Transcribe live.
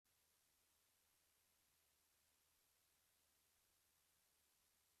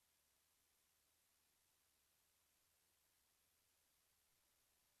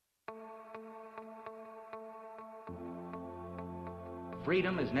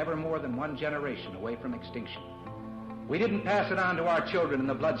freedom is never more than one generation away from extinction. We didn't pass it on to our children in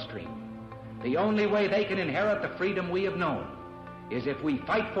the bloodstream. The only way they can inherit the freedom we have known is if we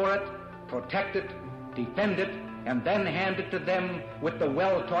fight for it, protect it, defend it, and then hand it to them with the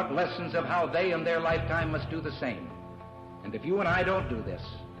well-taught lessons of how they in their lifetime must do the same. And if you and I don't do this,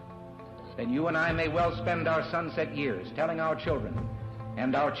 then you and I may well spend our sunset years telling our children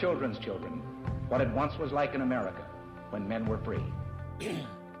and our children's children what it once was like in America when men were free.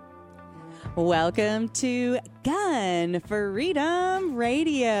 Welcome to Gun Freedom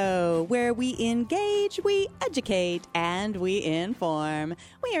Radio, where we engage, we educate, and we inform.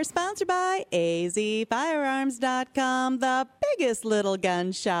 We are sponsored by azfirearms.com, the biggest little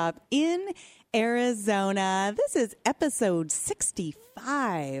gun shop in Arizona. This is episode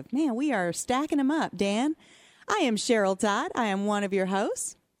 65. Man, we are stacking them up, Dan. I am Cheryl Todd. I am one of your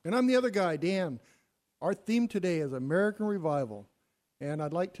hosts. And I'm the other guy, Dan. Our theme today is American Revival. And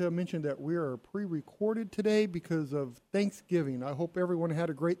I'd like to mention that we are pre-recorded today because of Thanksgiving. I hope everyone had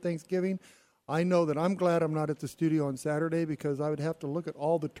a great Thanksgiving. I know that I'm glad I'm not at the studio on Saturday because I would have to look at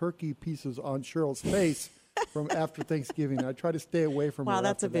all the turkey pieces on Cheryl's face from after Thanksgiving. I try to stay away from her. Wow,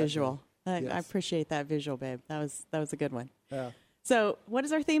 that's a visual. Yes. I appreciate that visual, babe. That was a good one. Yeah. So what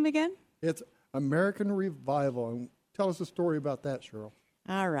is our theme again? It's American Revival. And tell us a story about that, Cheryl.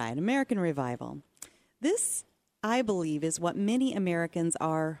 All right, American Revival. This, I believe, is what many Americans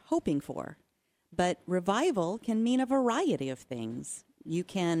are hoping for. But revival can mean a variety of things. You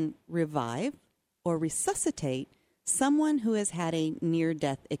can revive or resuscitate someone who has had a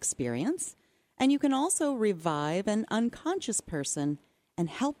near-death experience, and you can also revive an unconscious person and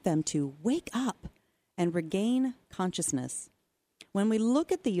help them to wake up and regain consciousness. When we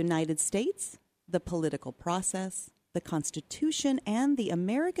look at the United States, the political process, the Constitution, and the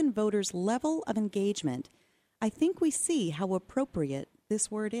American voters' level of engagement, I think we see how appropriate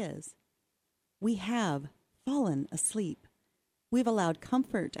this word is. We have fallen asleep. We've allowed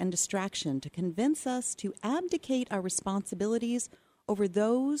comfort and distraction to convince us to abdicate our responsibilities over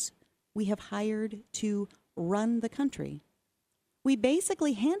those we have hired to run the country. We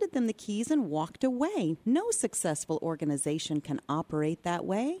basically handed them the keys and walked away. No successful organization can operate that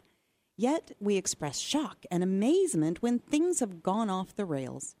way. Yet we express shock and amazement when things have gone off the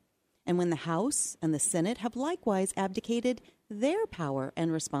rails, and when the House and the Senate have likewise abdicated their power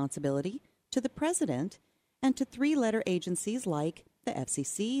and responsibility to the President and to three-letter agencies like the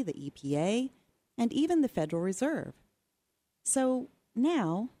FCC, the EPA, and even the Federal Reserve. So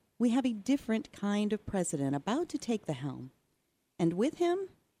now we have a different kind of president about to take the helm, and with him,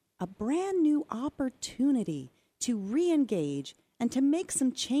 a brand new opportunity to re-engage and to make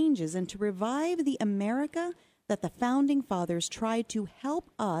some changes and to revive the America that the Founding Fathers tried to help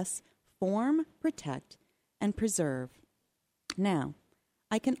us form, protect, and preserve. Now,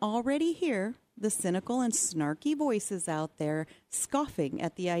 I can already hear the cynical and snarky voices out there scoffing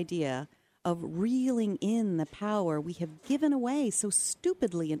at the idea of reeling in the power we have given away so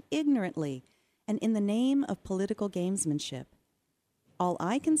stupidly and ignorantly and in the name of political gamesmanship. All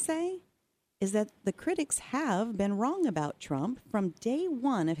I can say is that the critics have been wrong about Trump from day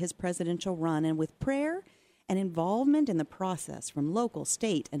one of his presidential run, and with prayer and involvement in the process from local,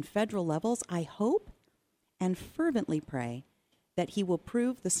 state, and federal levels, I hope and fervently pray that he will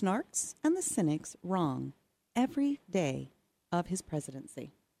prove the snarks and the cynics wrong every day of his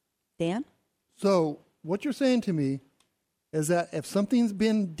presidency. Dan? So what you're saying to me is that if something's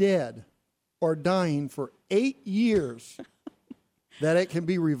been dead or dying for 8 years, that it can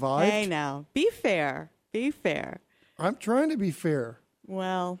be revived? Hey, now, be fair. Be fair. I'm trying to be fair.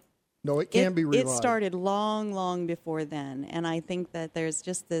 Well, no, it can be revived. It started long, long before then, and I think that there's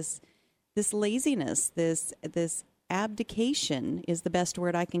just this laziness, this abdication is the best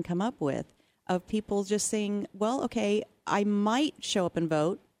word I can come up with, of people just saying, well, okay, I might show up and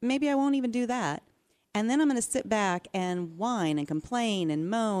vote. Maybe I won't even do that. And then I'm going to sit back and whine and complain and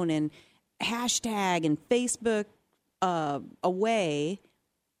moan and hashtag and Facebook away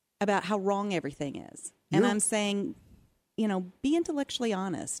about how wrong everything is. And I'm saying, be intellectually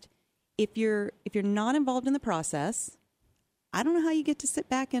honest. If you're not involved in the process, I don't know how you get to sit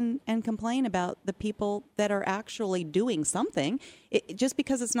back and complain about the people that are actually doing something. Just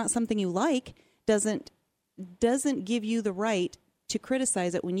because it's not something you like doesn't give you the right to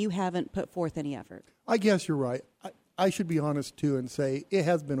criticize it when you haven't put forth any effort. I guess you're right. I should be honest, too, and say it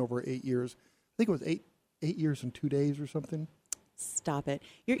has been over 8 years. I think it was 8 years and 2 days or something. Stop it.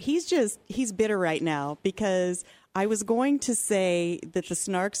 He's bitter right now because I was going to say that the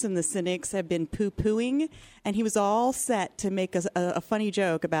Snarks and the Cynics have been poo-pooing, and he was all set to make a funny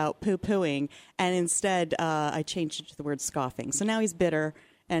joke about poo-pooing, and instead I changed it to the word scoffing. So now he's bitter,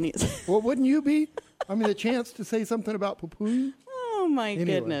 and he's... Well, wouldn't you be? I mean, a chance to say something about poo-pooing? Oh, my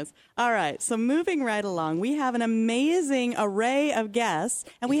goodness. All right, so moving right along, we have an amazing array of guests,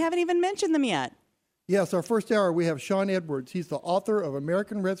 and we haven't even mentioned them yet. Yes, our first hour, we have Sean Edwards. He's the author of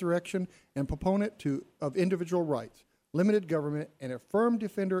American Resurrection and proponent of individual rights, limited government, and a firm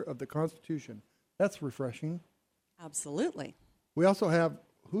defender of the Constitution. That's refreshing. Absolutely. We also have,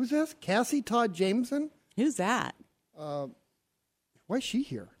 who's this? Cassie Todd Jameson? Who's that? Why is she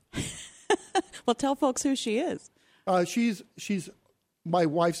here? Well, tell folks who she is. She's my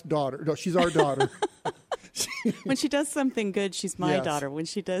wife's daughter. No, she's our daughter. When she does something good, she's my Yes. daughter. When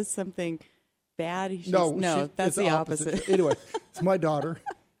she does something bad, she's, that's that's the opposite. Anyway, it's my daughter,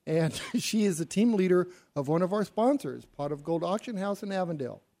 and she is the team leader of one of our sponsors, Pot of Gold Auction House in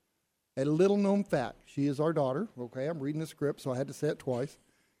Avondale. A little known fact, she is our daughter. Okay, I'm reading the script, so I had to say it twice.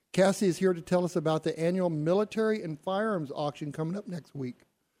 Cassie is here to tell us about the annual military and firearms auction coming up next week.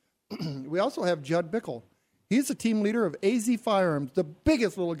 We also have Judd Bickle. He's the team leader of AZ Firearms, the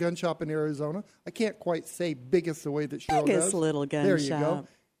biggest little gun shop in Arizona. I can't quite say biggest the way that Cheryl does. Biggest little gun there shop. There you go.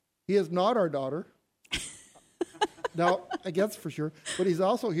 He is not our daughter. Now, I guess for sure. But he's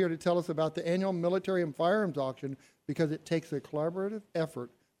also here to tell us about the annual military and firearms auction because it takes a collaborative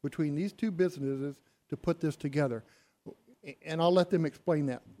effort between these two businesses to put this together. And I'll let them explain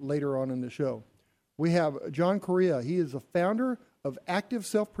that later on in the show. We have John Correa. He is the founder of Active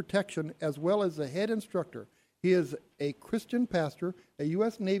Self-Protection as well as the head instructor. He is a Christian pastor, a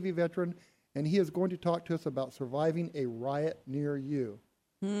U.S. Navy veteran, and he is going to talk to us about surviving a riot near you.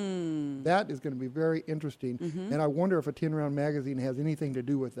 That is going to be very interesting, and I wonder if a 10-round magazine has anything to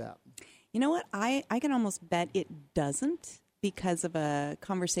do with that. You know what? I can almost bet it doesn't because of a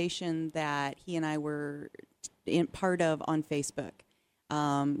conversation that he and I were part of on Facebook.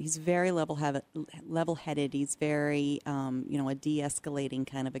 He's very level-headed. He's very, a de-escalating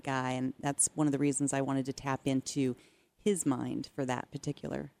kind of a guy, and that's one of the reasons I wanted to tap into his mind for that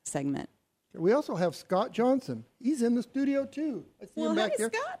particular segment. We also have Scott Johnson. He's in the studio, too. I see him back there,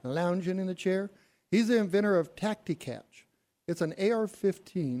 Scott. lounging in the chair. He's the inventor of TactiCatch. It's an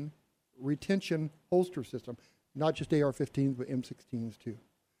AR-15 retention holster system, not just AR-15s, but M16s, too.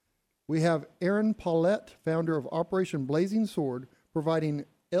 We have Erin Paulette, founder of Operation Blazing Sword, providing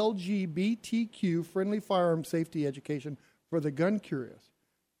LGBTQ-friendly firearm safety education for the gun curious.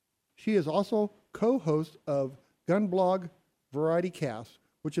 She is also co-host of Gun Blog Variety Cast,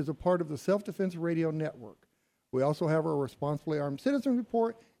 which is a part of the Self-Defense Radio Network. We also have our Responsibly Armed Citizen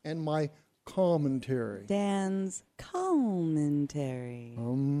Report and my commentary. Dan's commentary.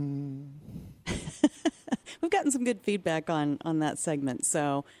 We've gotten some good feedback on that segment,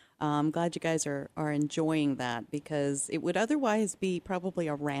 so I'm glad you guys are enjoying that because it would otherwise be probably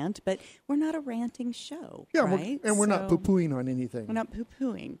a rant, but we're not a ranting show, right? We're not poo-pooing on anything. We're not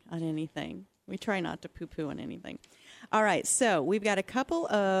poo-pooing on anything. We try not to poo-poo on anything. All right, so we've got a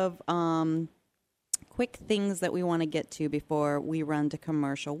couple of quick things that we want to get to before we run to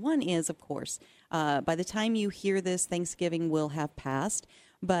commercial. One is, of course, by the time you hear this, Thanksgiving will have passed,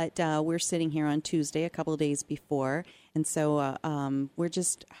 but we're sitting here on Tuesday, a couple of days before, and so we're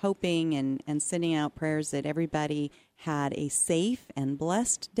just hoping and sending out prayers that everybody had a safe and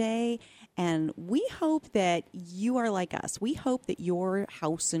blessed day, and we hope that you are like us. We hope that your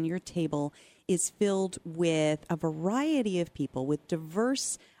house and your table is filled with a variety of people with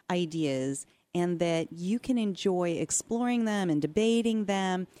diverse ideas and that you can enjoy exploring them and debating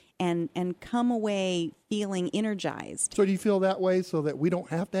them and come away feeling energized. So do you feel that way so that we don't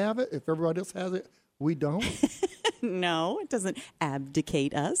have to have it? If everybody else has it, we don't? No, it doesn't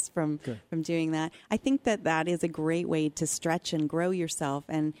abdicate us from doing that. I think that is a great way to stretch and grow yourself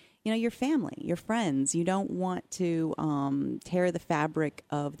and your family, your friends. You don't want to tear the fabric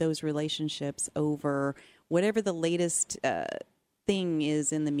of those relationships over whatever the latest thing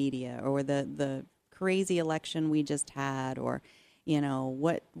is in the media or the crazy election we just had or,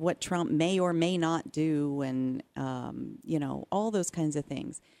 what Trump may or may not do and, all those kinds of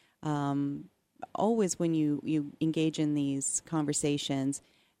things. Always when you engage in these conversations,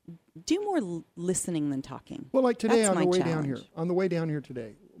 do more listening than talking. Well, like today on the way down here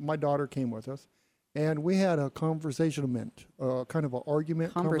today, my daughter came with us, and we had a conversationment, kind of an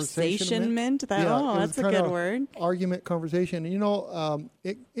argument. Conversationment? That's a good word. Argument, conversation.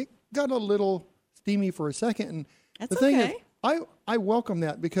 It got a little steamy for a second. And that's the thing okay. is, I welcome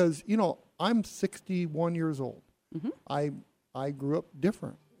that because, I'm 61 years old. Mm-hmm. I grew up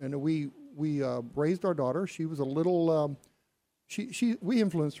different. And we raised our daughter. She was a little, we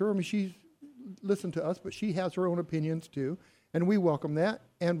influenced her. I mean, she listened to us, but she has her own opinions too, and we welcome that.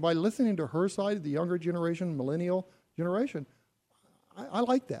 And by listening to her side, the younger generation, millennial generation, I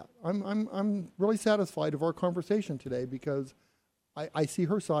like that. I'm really satisfied of our conversation today because I see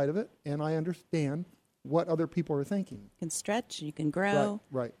her side of it, and I understand what other people are thinking. You can stretch, you can grow.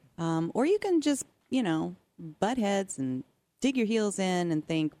 Right. Or you can just, butt heads and dig your heels in and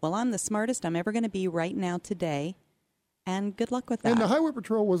think, well, I'm the smartest I'm ever going to be right now today, and good luck with that. And the Highway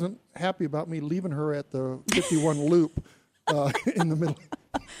Patrol wasn't happy about me leaving her at the 51 loop in the middle.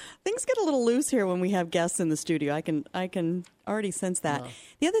 Things get a little loose here when we have guests in the studio. I can already sense that.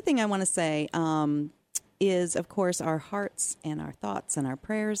 The other thing I want to say is, of course, our hearts and our thoughts and our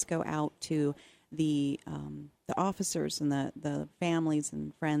prayers go out to the officers and the families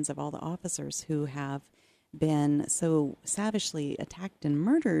and friends of all the officers who have been so savagely attacked and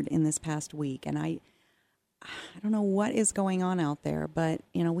murdered in this past week. And I don't know what is going on out there, but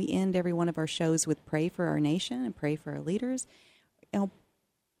we end every one of our shows with pray for our nation and pray for our leaders.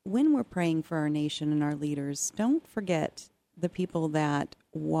 When we're praying for our nation and our leaders, don't forget the people that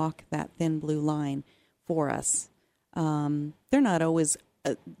walk that thin blue line for us. They're not always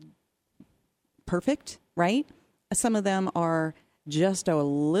perfect, right? Some of them are just a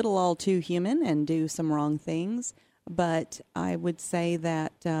little all too human and do some wrong things. But I would say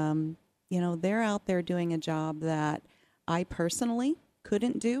that, they're out there doing a job that I personally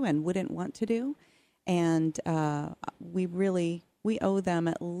couldn't do and wouldn't want to do. And we owe them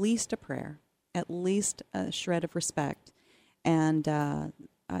at least a prayer, at least a shred of respect. And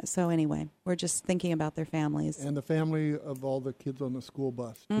so anyway, we're just thinking about their families. And the family of all the kids on the school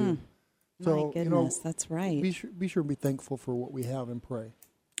bus, too. So, my goodness, that's right. Be sure to be thankful for what we have and pray.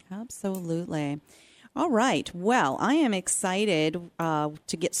 Absolutely. All right. Well, I am excited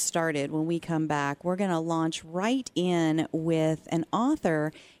to get started when we come back. We're going to launch right in with an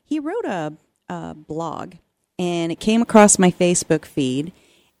author. He wrote a blog, and it came across my Facebook feed,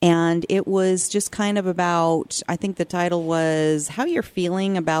 and it was just kind of about, I think the title was How You're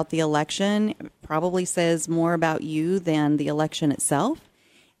Feeling About the Election. It probably says more about you than the election itself.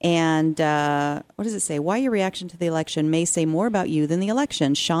 And what does it say? Why your reaction to the election may say more about you than the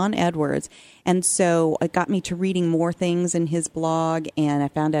election. Sean Edwards. And so it got me to reading more things in his blog, and I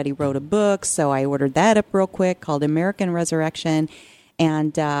found out he wrote a book, so I ordered that up real quick called American Resurrection,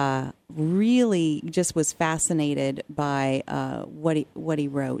 and really just was fascinated by what he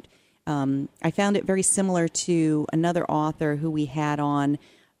wrote. I found it very similar to another author who we had on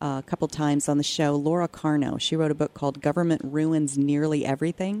a couple times on the show, Laura Carno. She wrote a book called Government Ruins Nearly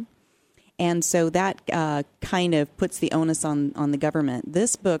Everything. And so that kind of puts the onus on the government.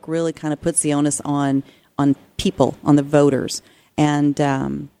 This book really kind of puts the onus on people, on the voters. And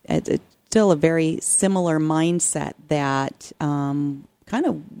it's still a very similar mindset that kind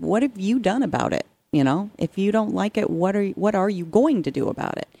of what have you done about it? If you don't like it, what are you going to do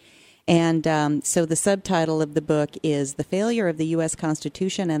about it? And so the subtitle of the book is The Failure of the U.S.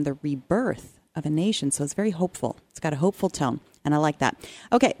 Constitution and the Rebirth of a Nation. So it's very hopeful. It's got a hopeful tone, and I like that.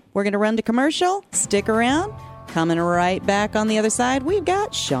 Okay, we're going to run to commercial. Stick around. Coming right back on the other side, we've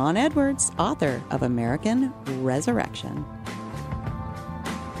got Sean Edwards, author of American Resurrection.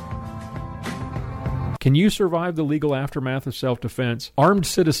 Can you survive the legal aftermath of self-defense? Armed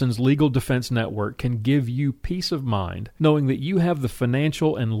Citizens Legal Defense Network can give you peace of mind knowing that you have the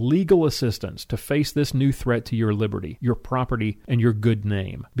financial and legal assistance to face this new threat to your liberty, your property, and your good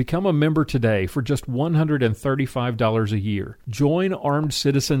name. Become a member today for just $135 a year. Join Armed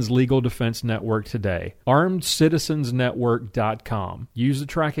Citizens Legal Defense Network today. ArmedCitizensNetwork.com. Use the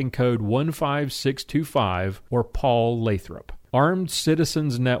tracking code 15625 or Paul Lathrop.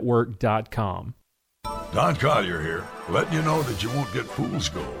 ArmedCitizensNetwork.com. Don Collier here, letting you know that you won't get fool's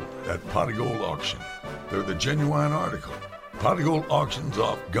gold at Pot of Gold Auction. They're the genuine article. Pot of Gold auctions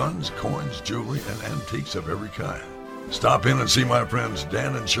off guns, coins, jewelry, and antiques of every kind. Stop in and see my friends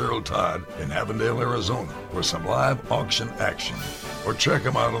Dan and Cheryl Todd in Avondale, Arizona for some live auction action. Or check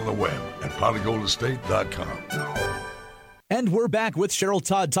them out on the web at potofgoldestate.com. And we're back with Cheryl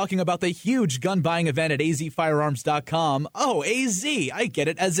Todd talking about the huge gun buying event at azfirearms.com. Oh, AZ, I get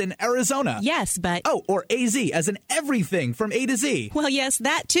it, as in Arizona. Yes, but... Oh, or AZ, as in everything from A to Z. Well, yes,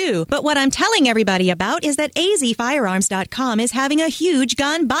 that too. But what I'm telling everybody about is that azfirearms.com is having a huge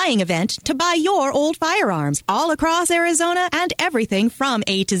gun buying event to buy your old firearms all across Arizona and everything from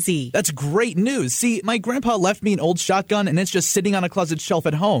A to Z. That's great news. See, my grandpa left me an old shotgun and it's just sitting on a closet shelf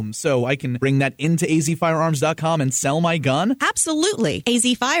at home, so I can bring that into azfirearms.com and sell my gun. on? Absolutely.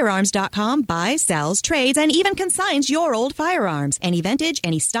 azfirearms.com buys, sells, trades, and even consigns your old firearms. Any vintage,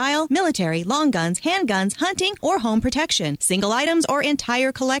 any style, military, long guns, handguns, hunting, or home protection. Single items or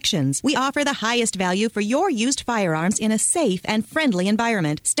entire collections. We offer the highest value for your used firearms in a safe and friendly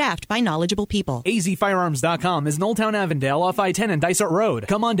environment, staffed by knowledgeable people. azfirearms.com is in Old Town Avondale off I-10 and Dysart Road.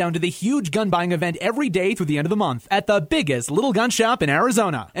 Come on down to the huge gun buying event every day through the end of the month at the biggest little gun shop in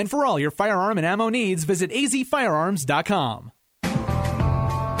Arizona. And for all your firearm and ammo needs, visit azfirearms.com.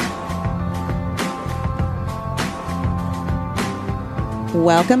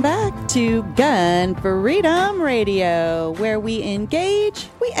 Welcome back to Gun Freedom Radio, where we engage,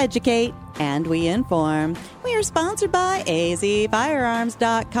 we educate, and we inform. We are sponsored by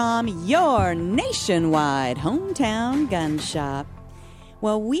azfirearms.com, your nationwide hometown gun shop.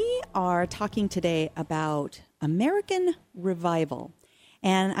 Well, we are talking today about American Revival.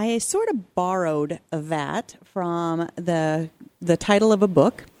 And I sort of borrowed that from the title of a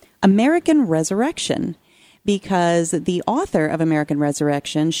book, American Resurrection, because the author of American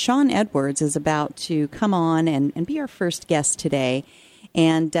Resurrection, Sean Edwards, is about to come on and be our first guest today.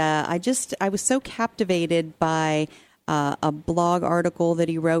 And I was so captivated by a blog article that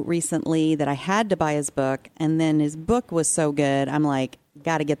he wrote recently that I had to buy his book. And then his book was so good, I'm like,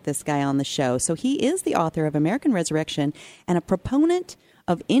 got to get this guy on the show. So he is the author of American Resurrection and a proponent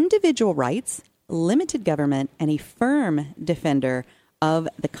of individual rights, limited government, and a firm defender of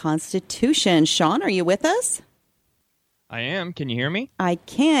the Constitution. Sean, are you with us? I am. Can you hear me? I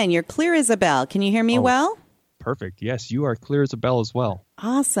can. You're clear as a bell. Can you hear me well? Perfect. Yes, you are clear as a bell as well.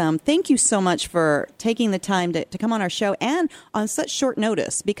 Awesome. Thank you so much for taking the time to come on our show and on such short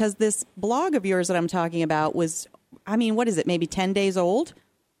notice, because this blog of yours that I'm talking about was, I mean, what is it, maybe 10 days old?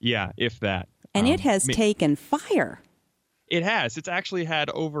 Yeah, if that. And it has taken fire. It has. It's actually had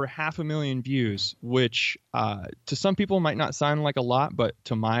over 500,000 views, which to some people might not sound like a lot, but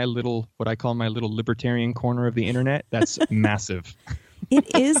to my little, what I call my little libertarian corner of the internet, that's massive.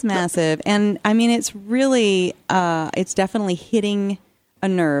 It is massive. And I mean, it's really, it's definitely hitting a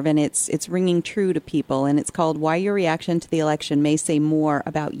nerve, and it's ringing true to people. And it's called Why Your Reaction to the Election May Say More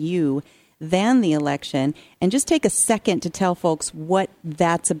About You Than the Election. And just take a second to tell folks what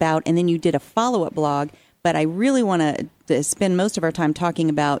that's about. And then you did a follow-up blog. But I really want to spend most of our time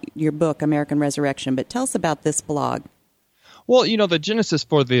talking about your book, American Resurrection. But tell us about this blog. Well, you know, the genesis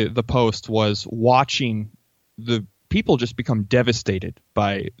for the post was watching the people just become devastated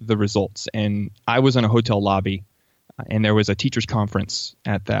by the results. And I was in a hotel lobby, and there was a teachers conference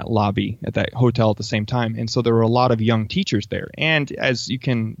at that lobby, at that hotel at the same time. And so there were a lot of young teachers there. And as you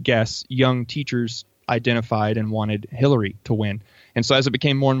can guess, young teachers identified and wanted Hillary to win. And so as it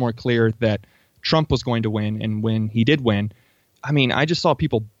became more and more clear that Trump was going to win, and when he did win, I mean, I just saw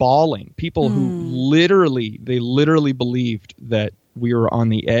people bawling, people who literally believed that we were on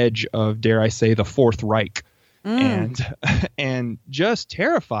the edge of, dare I say, the Fourth Reich, and just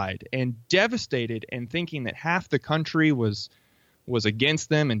terrified and devastated and thinking that half the country was against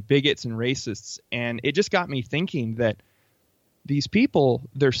them and bigots and racists. And it just got me thinking that these people,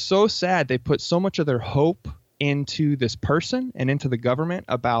 they're so sad. They put so much of their hope into this person and into the government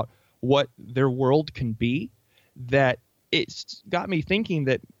about what their world can be, that it's got me thinking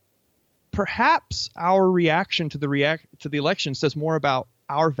that perhaps our reaction to the election says more about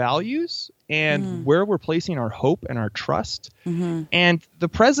our values and where we're placing our hope and our trust. And the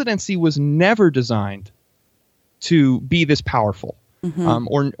presidency was never designed to be this powerful,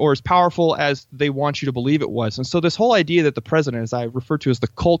 or as powerful as they want you to believe it was. And so this whole idea that the president, as I refer to as the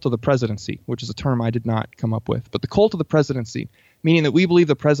cult of the presidency, which is a term I did not come up with, but the cult of the presidency, meaning that we believe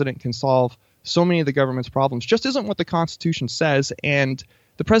the president can solve so many of the government's problems, just isn't what the Constitution says, and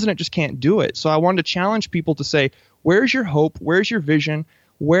the president just can't do it. So I wanted to challenge people to say, where's your hope? Where's your vision?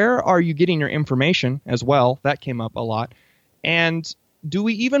 Where are you getting your information as well? That came up a lot. And do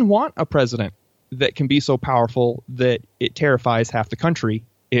we even want a president that can be so powerful that it terrifies half the country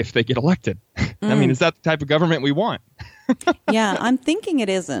if they get elected? I mean, is that the type of government we want? Yeah, I'm thinking it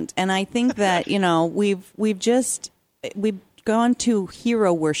isn't. And I think that, you know, we've gone to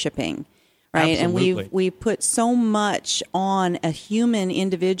hero worshiping, right? Absolutely. And we've put so much on a human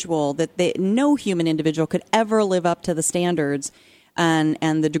individual that no human individual could ever live up to the standards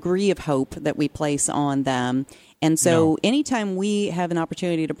and the degree of hope that we place on them. And so anytime we have an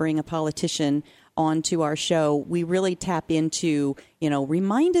opportunity to bring a politician onto our show, we really tap into, you know,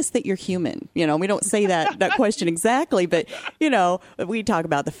 remind us that you're human. You know, we don't say that question exactly, but, you know, we talk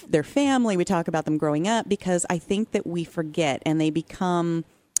about their family, we talk about them growing up, because I think that we forget and they become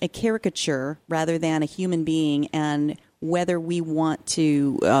a caricature rather than a human being. And whether we want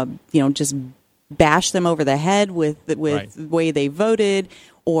to, you know, just bash them over the head with Right. the way they voted,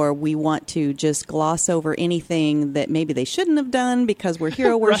 or we want to just gloss over anything that maybe they shouldn't have done because we're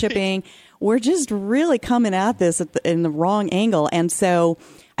hero worshiping. We're just really coming at this in the wrong angle. And so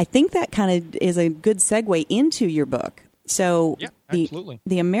I think that kind of is a good segue into your book. So Yeah, absolutely.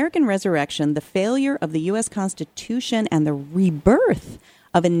 the American Resurrection, the failure of the U.S. Constitution, and the rebirth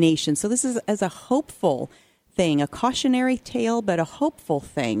of a nation. So this is as a hopeful thing, a cautionary tale, but a hopeful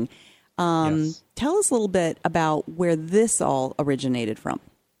thing. Yes. Tell us a little bit about where this all originated from.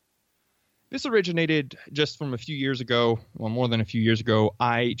 This originated just from a few years ago, well, more than a few years ago.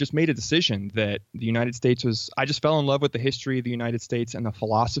 I just made a decision that the United States I just fell in love with the history of the United States and the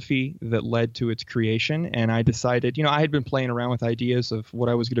philosophy that led to its creation. And I decided, I had been playing around with ideas of what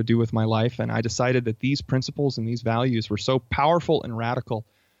I was going to do with my life. And I decided that these principles and these values were so powerful and radical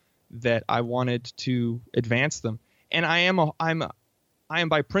that I wanted to advance them. And I am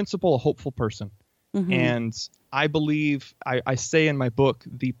by principle a hopeful person. Mm-hmm. And I believe, I say in my book,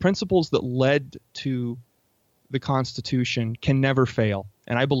 the principles that led to the Constitution can never fail.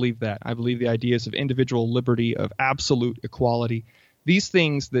 And I believe that. I believe the ideas of individual liberty, of absolute equality, these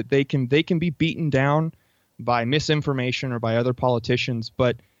things that they can be beaten down by misinformation or by other politicians.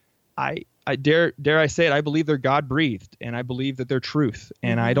 But I dare I say it, I believe they're God-breathed, and I believe that they're truth,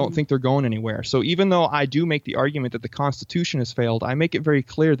 and I don't think they're going anywhere. So even though I do make the argument that the Constitution has failed, I make it very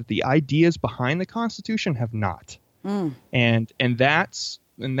clear that the ideas behind the Constitution have not. And that's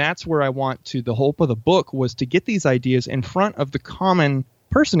where I want to, the hope of the book was to get these ideas in front of the common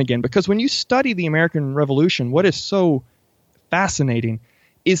person again. Because when you study the American Revolution, what is so fascinating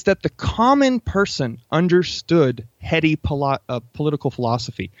is that the common person understood heady political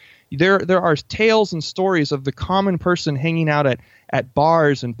philosophy. There are tales and stories of the common person hanging out at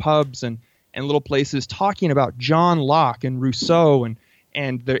bars and pubs and little places talking about John Locke and Rousseau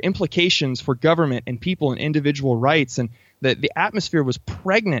and their implications for government and people and individual rights. And the atmosphere was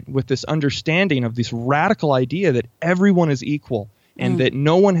pregnant with this understanding of this radical idea that everyone is equal and that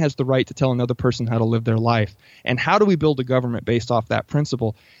no one has the right to tell another person how to live their life. And how do we build a government based off that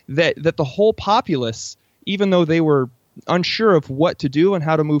principle? That the whole populace, even though they were unsure of what to do and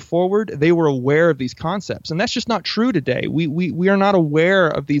how to move forward, they were aware of these concepts. And that's just not true today. We are not aware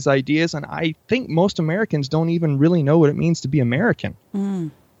of these ideas, and I think most Americans don't even really know what it means to be American.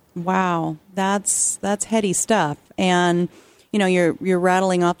 Wow, that's heady stuff. And you're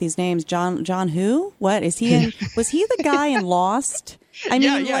rattling off these names. John who? What is he in? Was he the guy in Lost? I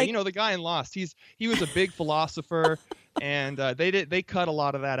mean, the guy in Lost. He was a big philosopher, and they cut a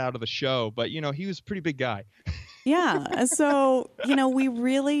lot of that out of the show. But he was a pretty big guy. Yeah. So, we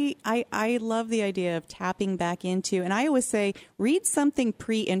really, I love the idea of tapping back into, and I always say, read something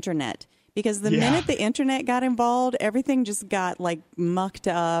pre-internet, because the minute the internet got involved, everything just got mucked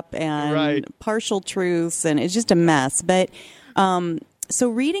up and partial truths, and it's just a mess. But so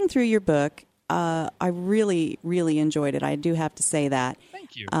reading through your book, I really, really enjoyed it. I do have to say that.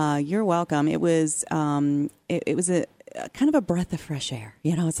 Thank you. You're welcome. It was it was a kind of a breath of fresh air.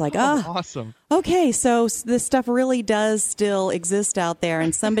 It's like, awesome. Okay, so this stuff really does still exist out there,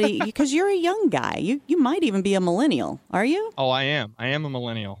 and somebody, because you're a young guy, you might even be a millennial, are you? Oh, I am a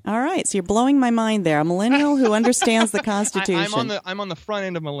millennial. All right, so you're blowing my mind there. A millennial who understands the Constitution. I'm on the front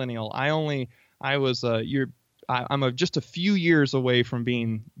end of millennial. I'm just a few years away from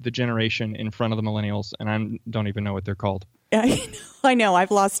being the generation in front of the millennials, and I don't even know what they're called. I know,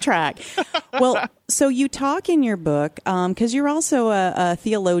 I've lost track. Well, so you talk in your book, because you're also a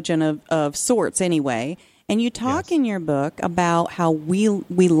theologian of sorts anyway, and you talk in your book about how we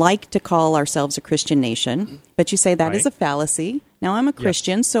like to call ourselves a Christian nation, but you say that is a fallacy. Now, I'm a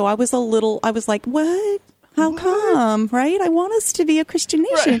Christian, so I was like, what? How come, right? I want us to be a Christian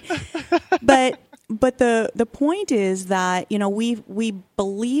nation. Right. But the point is that, we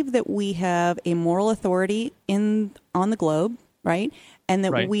believe that we have a moral authority on the globe, right? And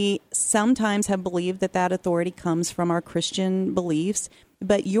that we sometimes have believed that authority comes from our Christian beliefs.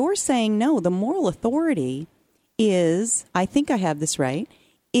 But you're saying, no, the moral authority is, I think I have this right,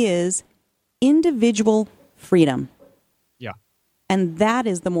 is individual freedom. Yeah. And that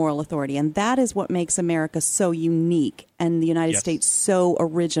is the moral authority. And that is what makes America so unique and the United States so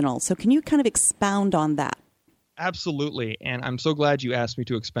original. So can you kind of expound on that? Absolutely. And I'm so glad you asked me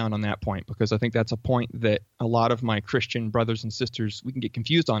to expound on that point, because I think that's a point that a lot of my Christian brothers and sisters, we can get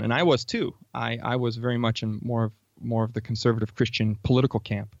confused on. And I was too. I was very much in more of the conservative Christian political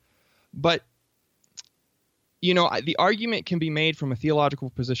camp. But, the argument can be made from a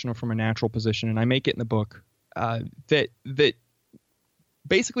theological position or from a natural position. And I make it in the book that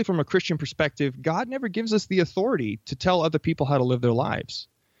basically from a Christian perspective, God never gives us the authority to tell other people how to live their lives.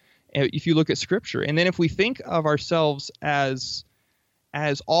 if you look at Scripture. And then if we think of ourselves as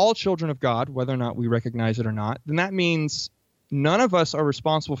all children of God, whether or not we recognize it or not, then that means none of us are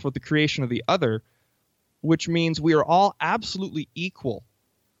responsible for the creation of the other, which means we are all absolutely equal.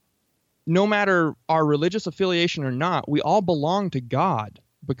 No matter our religious affiliation or not, we all belong to God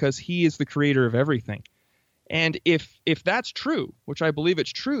because he is the creator of everything. And if that's true, which I believe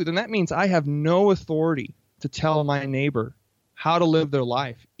it's true, then that means I have no authority to tell my neighbor how to live their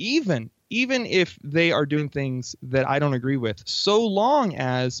life, even if they are doing things that I don't agree with, so long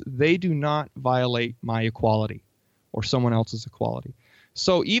as they do not violate my equality or someone else's equality.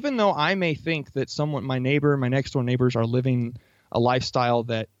 So even though I may think that my next door neighbors are living a lifestyle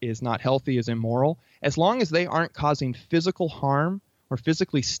that is not healthy, is immoral, as long as they aren't causing physical harm or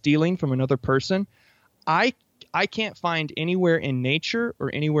physically stealing from another person, I can't find anywhere in nature or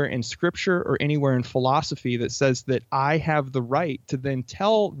anywhere in Scripture or anywhere in philosophy that says that I have the right to then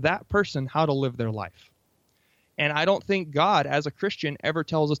tell that person how to live their life. And I don't think God, as a Christian, ever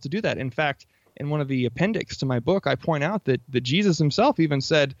tells us to do that. In fact, in one of the appendix to my book, I point out that Jesus himself even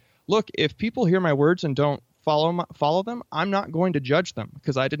said, look, if people hear my words and don't follow them, I'm not going to judge them,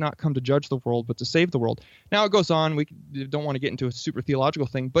 because I did not come to judge the world, but to save the world. Now it goes on. We don't want to get into a super theological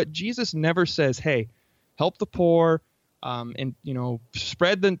thing, but Jesus never says, hey, help the poor, and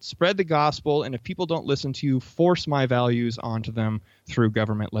spread the gospel, and if people don't listen to you, force my values onto them through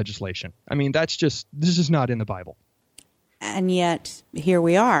government legislation. I mean, this is not in the Bible. And yet here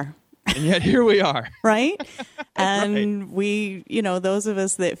we are. Right? And right. We, those of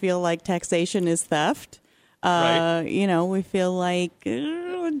us that feel like taxation is theft, right. We feel like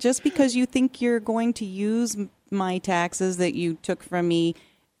just because you think you're going to use my taxes that you took from me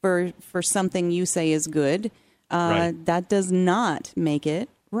for something you say is good, right. that does not make it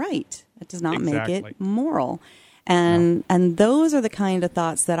right. It does not Exactly. make it moral. And those are the kind of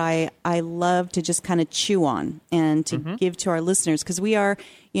thoughts that I love to just kind of chew on and to give to our listeners, because we are,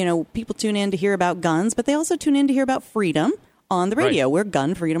 people tune in to hear about guns, but they also tune in to hear about freedom on the radio. Right. We're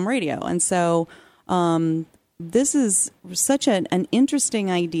Gun Freedom Radio. And so this is such an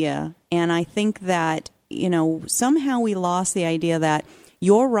interesting idea. And I think that, somehow we lost the idea that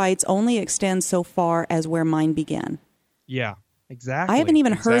your rights only extend so far as where mine began. Yeah, exactly. I haven't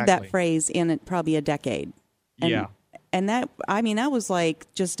even heard that phrase in probably a decade. And that was like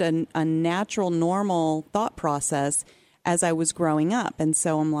just a natural, normal thought process as I was growing up. And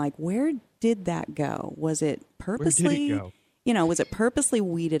so I'm like, where did that go? Was it purposely, was it purposely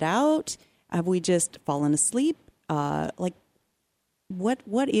weeded out? Have we just fallen asleep? What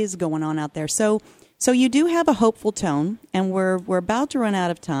is going on out there? So you do have a hopeful tone, and we're about to run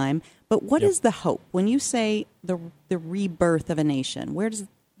out of time. But what is the hope when you say the rebirth of a nation?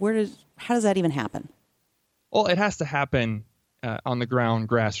 How does that even happen? Well, it has to happen on the ground,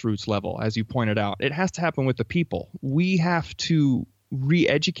 grassroots level, as you pointed out. It has to happen with the people. We have to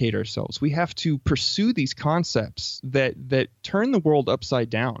re-educate ourselves. We have to pursue these concepts that turn the world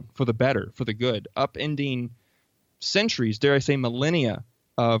upside down for the better, for the good, upending centuries, dare I say millennia,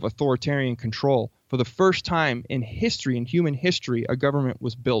 of authoritarian control. For the first time in history, in human history, a government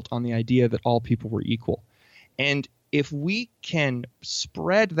was built on the idea that all people were equal. And if we can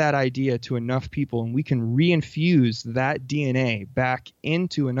spread that idea to enough people, and we can reinfuse that DNA back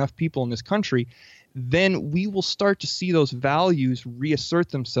into enough people in this country, then we will start to see those values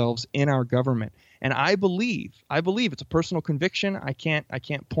reassert themselves in our government. And I believe it's a personal conviction. I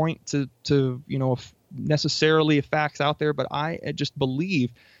can't point to necessarily facts out there, but I just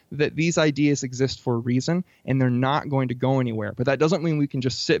believe that these ideas exist for a reason, and they're not going to go anywhere. But that doesn't mean we can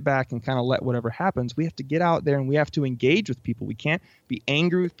just sit back and kind of let whatever happens. We have to get out there, and we have to engage with people. We can't be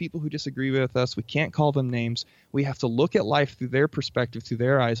angry with people who disagree with us. We can't call them names. We have to look at life through their perspective, through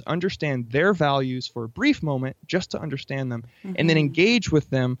their eyes, understand their values for a brief moment just to understand them, and then engage with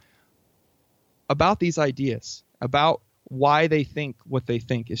them about these ideas, about why they think what they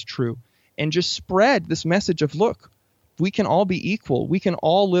think is true, and just spread this message of, look, we can all be equal. We can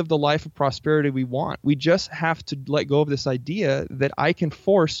all live the life of prosperity we want. We just have to let go of this idea that I can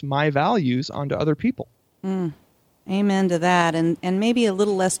force my values onto other people. Amen to that. And maybe a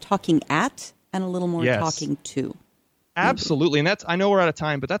little less talking at and a little more talking to. Absolutely. And I know we're out of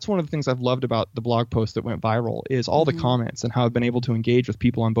time, but that's one of the things I've loved about the blog post that went viral is all the comments and how I've been able to engage with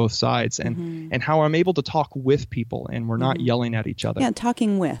people on both sides and how I'm able to talk with people and we're not yelling at each other. Yeah,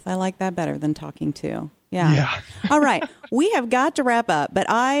 talking with. I like that better than talking to. Yeah. All right. We have got to wrap up, but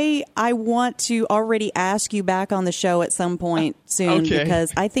I want to already ask you back on the show at some point soon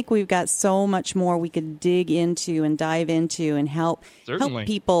because I think we've got so much more we could dig into and dive into and help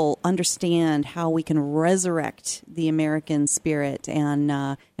people understand how we can resurrect the American spirit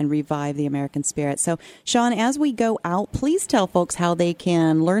and revive the American spirit. So, Sean, as we go out, please tell folks how they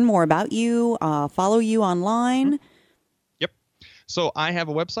can learn more about you, follow you online. So I have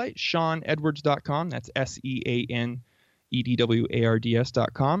a website, SeanEdwards.com. That's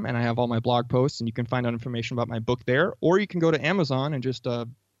SeanEdwards.com. And I have all my blog posts, and you can find out information about my book there. Or you can go to Amazon and just buy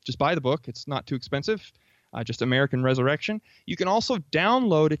the book. It's not too expensive, just American Resurrection. You can also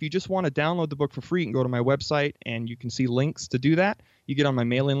download, if you just want to download the book for free, you can go to my website, and you can see links to do that. You get on my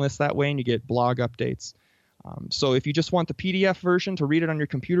mailing list that way, and you get blog updates. So if you just want the PDF version to read it on your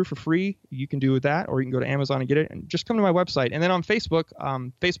computer for free, you can do that, or you can go to Amazon and get it, and just come to my website. And then on Facebook,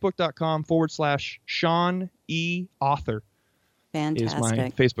 facebook.com/Sean E. Author. Fantastic. Is my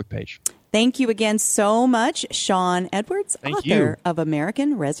Facebook page. Thank you again so much, Sean Edwards, author of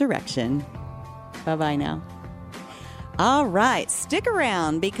American Resurrection. Bye-bye now. All right, stick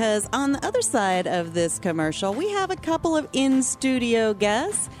around because on the other side of this commercial, we have a couple of in-studio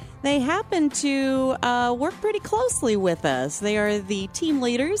guests. They happen to work pretty closely with us. They are the team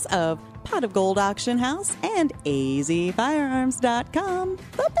leaders of Pot of Gold Auction House and azfirearms.com,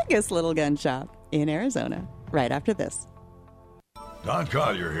 the biggest little gun shop in Arizona. Right after this. Don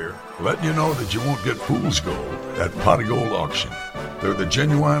Collier here, letting you know that you won't get fool's gold at Pot of Gold Auction. They're the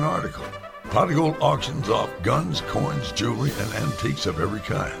genuine article. Pot of Gold auctions off guns, coins, jewelry, and antiques of every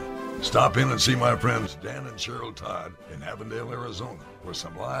kind. Stop in and see my friends Dan and Cheryl Todd in Avondale, Arizona for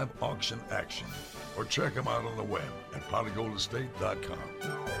some live auction action. Or check them out on the web at potofgoldestate.com.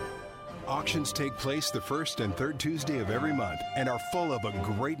 Auctions take place the first and third Tuesday of every month and are full of a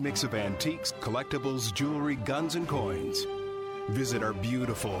great mix of antiques, collectibles, jewelry, guns, and coins. Visit our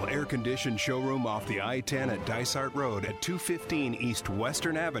beautiful air-conditioned showroom off the I-10 at Dysart Road at 215 East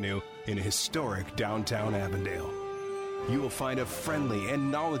Western Avenue in historic downtown Avondale. You will find a friendly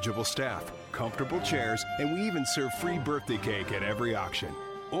and knowledgeable staff, comfortable chairs, and we even serve free birthday cake at every auction.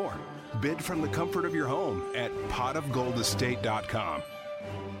 Or bid from the comfort of your home at potofgoldestate.com.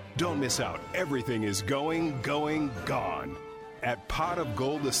 Don't miss out. Everything is gone at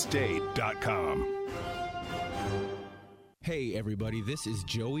potofgoldestate.com. Hey everybody, this is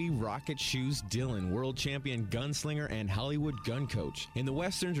Joey Rocket Shoes Dillon, world champion gunslinger and Hollywood gun coach. In the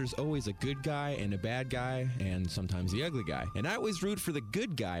Westerns, there's always a good guy and a bad guy, and sometimes the ugly guy. And I always root for the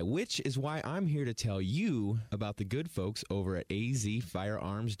good guy, which is why I'm here to tell you about the good folks over at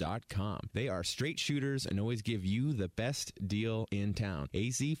azfirearms.com. They are straight shooters and always give you the best deal in town.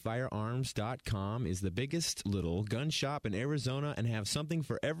 azfirearms.com is the biggest little gun shop in Arizona and have something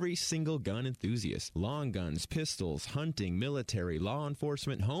for every single gun enthusiast. Long guns, pistols, hunting, military, law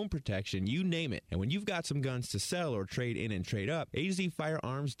enforcement, home protection, you name it. And when you've got some guns to sell or trade in and trade up,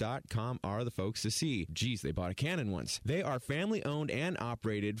 azfirearms.com are the folks to see. Geez, they bought a cannon once. They are family-owned and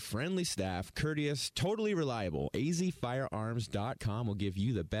operated, friendly staff, courteous, totally reliable. azfirearms.com will give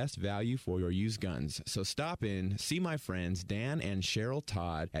you the best value for your used guns. So stop in, see my friends Dan and Cheryl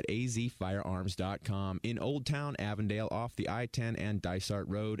Todd at azfirearms.com in Old Town Avondale off the I-10 and Dysart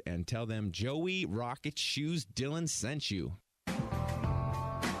Road, and tell them Joey Rocket Shoes Dillon sent you.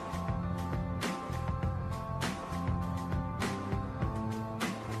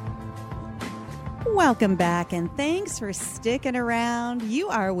 Welcome back, and thanks for sticking around. You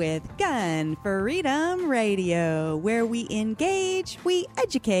are with Gun Freedom Radio, where we engage, we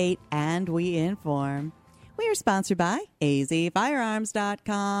educate, and we inform. We are sponsored by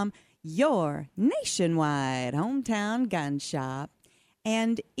azfirearms.com, your nationwide hometown gun shop.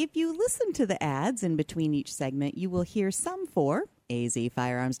 And if you listen to the ads in between each segment, you will hear some for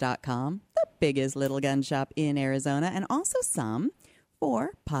azfirearms.com, the biggest little gun shop in Arizona, and also some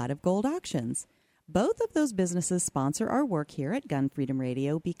for Pot of Gold Auctions. Both of those businesses sponsor our work here at Gun Freedom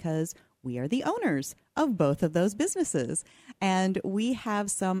Radio because we are the owners of both of those businesses. And we have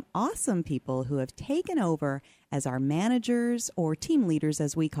some awesome people who have taken over as our managers or team leaders,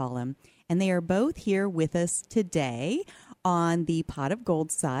 as we call them. And they are both here with us today. On the Pot of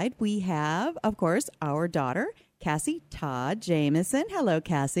Gold side, we have, of course, our daughter, Cassie Todd Jameson. Hello,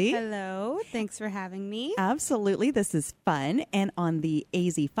 Cassie. Hello. Thanks for having me. Absolutely. This is fun. And on the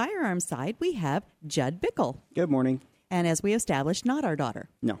AZ Firearms side, we have Judd Bickle. Good morning. And as we established, not our daughter.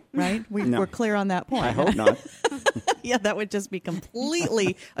 No. Right? No. We're clear on that point. I hope not. Yeah, that would just be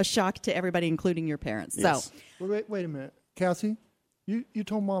completely a shock to everybody, including your parents. Yes. So, Wait a minute. Cassie, you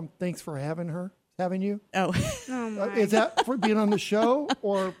told Mom thanks for having you? Oh. Is that for being on the show,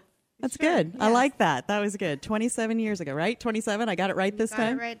 or That's Sure, good. I yes. like that. That was good. 27 years ago, right? 27. I got it right this Got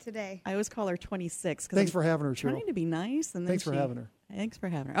time. it right today. I always call her 26. Thanks for having her, Cheryl. Trying to be nice, and then Thanks for having her. Thanks for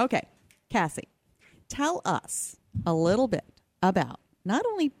having her. Okay, Cassie, tell us a little bit about not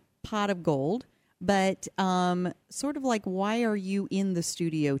only Pot of Gold, but sort of like, why are you in the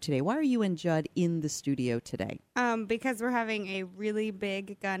studio today? Why are you and Judd in the studio today? Because we're having a really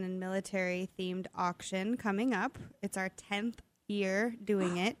big gun and military themed auction coming up. It's our 10th year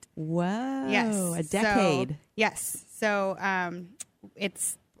doing it. Wow. Yes. A decade. So, yes. So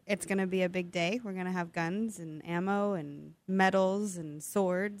it's going to be a big day. We're going to have guns and ammo and medals and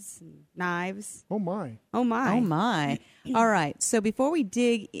swords and knives. Oh, my. Oh, my. Oh, my. All right. So before we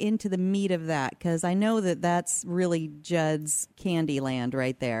dig into the meat of that, because I know that that's really Judd's candy land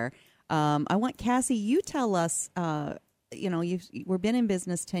right there, I want Cassie, you tell us, we've been in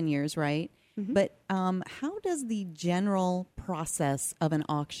business 10 years, right? Mm-hmm. But how does the general process of an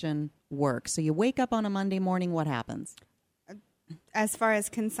auction work? So you wake up on a Monday morning, what happens? As far as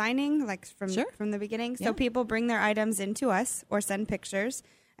consigning, like from the beginning, so people bring their items into us or send pictures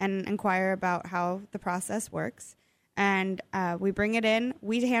and inquire about how the process works. And we bring it in.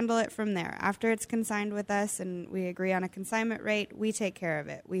 We handle it from there. After it's consigned with us and we agree on a consignment rate, we take care of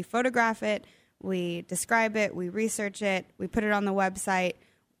it. We photograph it. We describe it. We research it. We put it on the website.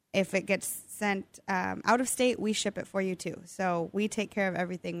 If it gets sent out of state, we ship it for you, too. So we take care of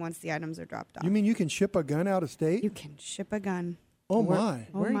everything once the items are dropped off. You mean you can ship a gun out of state? You can ship a gun. Oh, my.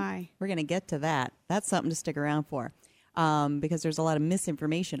 We're going to get to that. That's something to stick around for because there's a lot of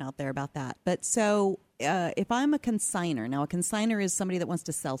misinformation out there about that. But so if I'm a consigner, now a consigner is somebody that wants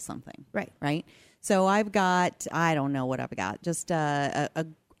to sell something. Right? So I've got, I don't know what I've got, just a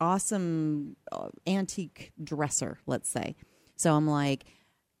awesome antique dresser, let's say. So I'm like,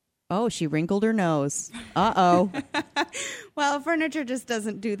 oh, she wrinkled her nose. Uh-oh. Well, furniture just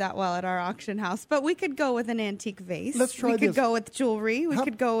doesn't do that well at our auction house, but we could go with an antique vase. Let's try We could this. go with jewelry. We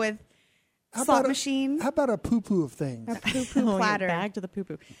could go with slot machine. How about a poo-poo of things? A poo-poo platter. Back to the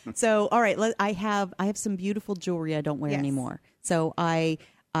poo-poo. So, all right, I have some beautiful jewelry I don't wear anymore. So I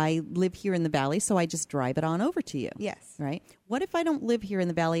live here in the Valley, so I just drive it on over to you. Yes. Right? What if I don't live here in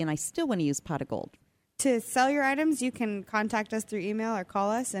the Valley and I still want to use Pot of Gold? To sell your items, you can contact us through email or call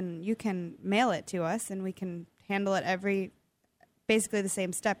us, and you can mail it to us, and we can handle it basically the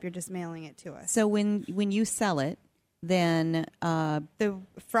same step. You're just mailing it to us. So when you sell it, then the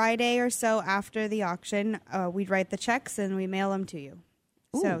Friday or so after the auction, we write the checks and we mail them to you.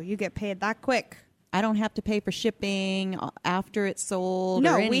 Ooh. So you get paid that quick. I don't have to pay for shipping after it's sold.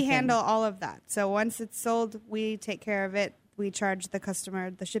 No, or anything. we handle all of that. So once it's sold, we take care of it. We charge the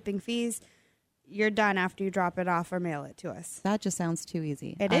customer the shipping fees. You're done after you drop it off or mail it to us. That just sounds too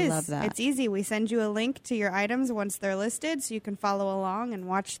easy. I I love that. It's easy. We send you a link to your items once they're listed, so you can follow along and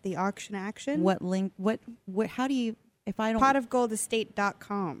watch the auction action. What link? What? How do you? If I don't.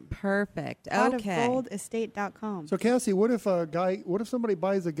 Potofgoldestate.com. Perfect. Okay. Potofgoldestate.com. So, Cassie, what if somebody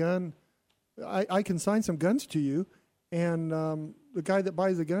buys a gun? I consign some guns to you, and the guy that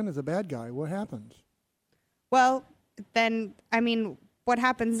buys the gun is a bad guy. What happens? Well, then, what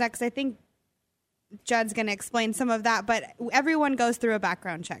happens next? I think Judd's going to explain some of that, but everyone goes through a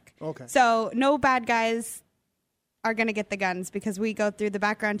background check. Okay. So no bad guys are going to get the guns because we go through the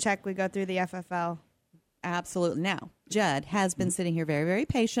background check. We go through the FFL. Absolutely. Now, Judd has been sitting here very, very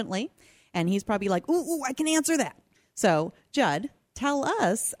patiently, and he's probably like, ooh, I can answer that. So, Judd, tell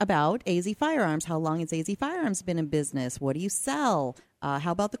us about AZ Firearms. How long has AZ Firearms been in business? What do you sell?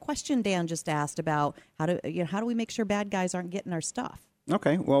 How about the question Dan just asked about how do we make sure bad guys aren't getting our stuff?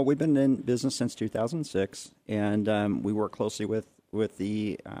 Okay, well, we've been in business since 2006, and we work closely with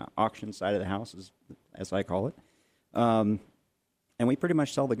the auction side of the house, as I call it. And we pretty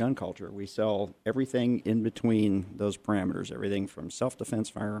much sell the gun culture. We sell everything in between those parameters, everything from self-defense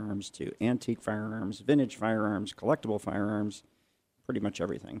firearms to antique firearms, vintage firearms, collectible firearms, pretty much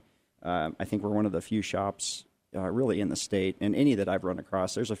everything. I think we're one of the few shops really in the state, and any that I've run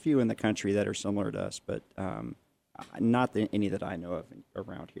across. There's a few in the country that are similar to us, but not any that I know of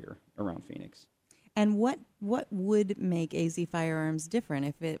around here, around Phoenix. And what would make AZ Firearms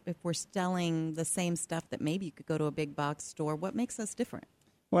different if we're selling the same stuff that maybe you could go to a big box store? What makes us different?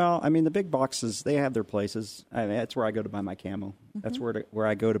 Well, the big boxes, they have their places. That's where I go to buy my camo. Mm-hmm. That's where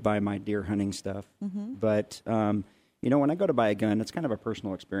I go to buy my deer hunting stuff. Mm-hmm. But, when I go to buy a gun, it's kind of a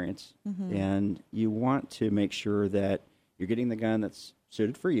personal experience. Mm-hmm. And you want to make sure that you're getting the gun that's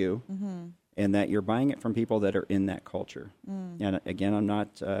suited for you. Mm-hmm. And that you're buying it from people that are in that culture. Mm. And again, I'm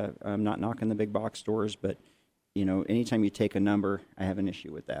not knocking the big box stores, but anytime you take a number, I have an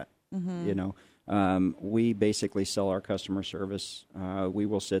issue with that. Mm-hmm. We basically sell our customer service. We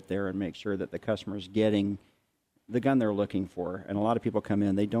will sit there and make sure that the customer's getting the gun they're looking for. And a lot of people come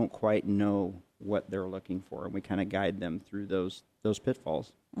in, they don't quite know what they're looking for, and we kind of guide them through those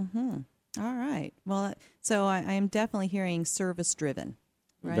pitfalls. Mm-hmm. All right. Well, so I am definitely hearing service-driven,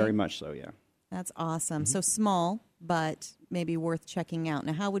 right? Very much so, yeah. That's awesome. So small, but maybe worth checking out.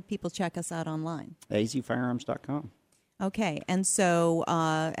 Now, how would people check us out online? azfirearms.com. Okay. And so,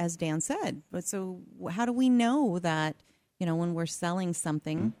 as Dan said, so how do we know that, when we're selling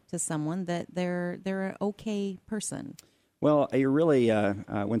something to someone that they're an okay person? Well, you're really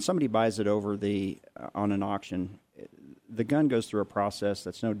when somebody buys it over on an auction, the gun goes through a process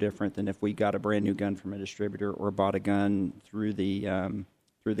that's no different than if we got a brand new gun from a distributor or bought a gun through the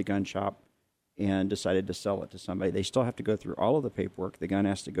gun shop and decided to sell it to somebody. They still have to go through all of the paperwork. The gun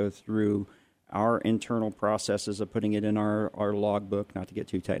has to go through our internal processes of putting it in our logbook, not to get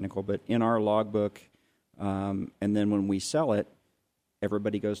too technical, but in our logbook. And then when we sell it,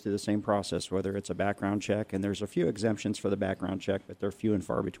 everybody goes through the same process, whether it's a background check, and there's a few exemptions for the background check, but they're few and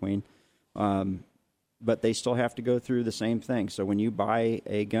far between. But they still have to go through the same thing. So when you buy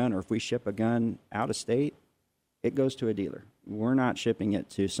a gun, or if we ship a gun out of state, it goes to a dealer. We're not shipping it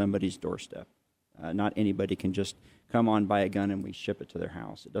to somebody's doorstep. Not anybody can just come on, buy a gun, and we ship it to their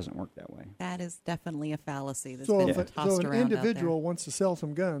house. It doesn't work that way. That is definitely a fallacy that's So been if tossed an around individual out there. wants to sell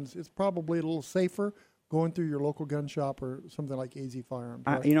some guns, it's probably a little safer going through your local gun shop or something like AZ Firearms.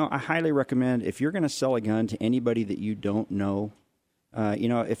 Right? I highly recommend, if you're going to sell a gun to anybody that you don't know,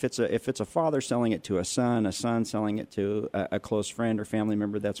 if it's a father selling it to a son selling it to a close friend or family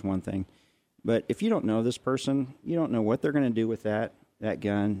member, that's one thing. But if you don't know this person, you don't know what they're going to do with that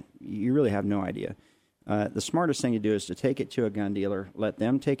gun, you really have no idea. The smartest thing to do is to take it to a gun dealer, let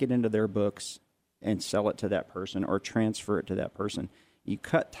them take it into their books and sell it to that person or transfer it to that person. You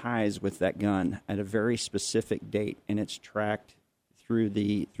cut ties with that gun at a very specific date, and it's tracked through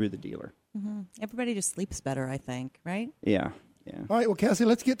the dealer. Mm-hmm. Everybody just sleeps better, I think, right? Yeah. All right, well, Cassie,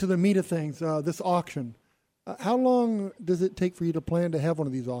 let's get to the meat of things, this auction. How long does it take for you to plan to have one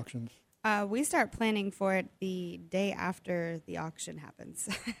of these auctions? We start planning for it the day after the auction happens.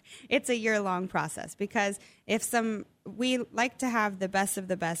 It's a year-long process because we like to have the best of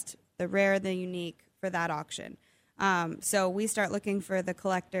the best, the rare, the unique for that auction. So we start looking for the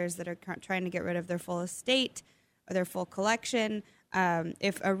collectors that are trying to get rid of their full estate or their full collection.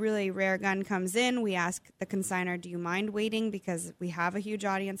 If a really rare gun comes in, we ask the consignor, do you mind waiting? Because we have a huge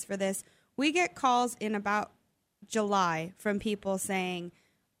audience for this. We get calls in about July from people saying,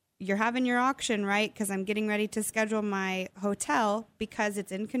 you're having your auction, right? Because I'm getting ready to schedule my hotel because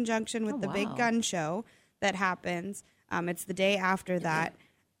it's in conjunction with the big gun show that happens. It's the day after that.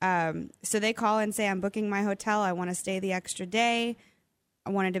 So they call and say, I'm booking my hotel. I want to stay the extra day. I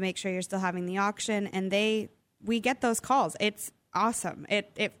wanted to make sure you're still having the auction. And we get those calls. It's awesome.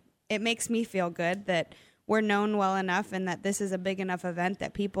 It makes me feel good that we're known well enough and that this is a big enough event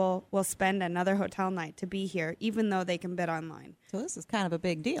that people will spend another hotel night to be here, even though they can bid online. So this is kind of a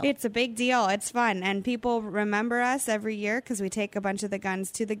big deal. It's a big deal. It's fun. And people remember us every year because we take a bunch of the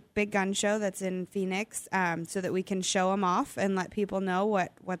guns to the big gun show that's in Phoenix so that we can show them off and let people know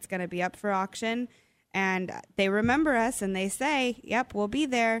what's going to be up for auction. And they remember us and they say, yep, we'll be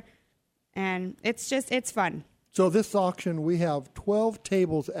there. And it's fun. So this auction, we have 12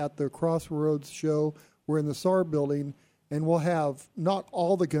 tables at the Crossroads show. We're in the SAR building, and we'll have not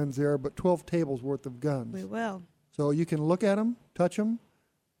all the guns there, but 12 tables worth of guns. We will. So you can look at them, touch them,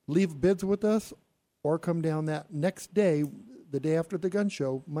 leave bids with us, or come down that next day, the day after the gun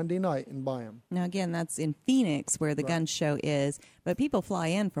show, Monday night, and buy them. Now, again, that's in Phoenix where the gun show is, but people fly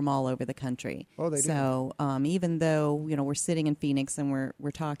in from all over the country. Oh, they do. So even though, we're sitting in Phoenix and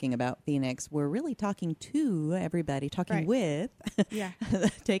we're talking about Phoenix, we're really talking to everybody, with,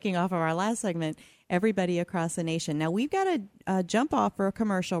 taking off of our last segment, everybody across the nation. Now, we've got to jump off for a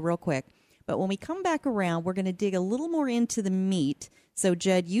commercial real quick, but when we come back around, we're going to dig a little more into the meat. So,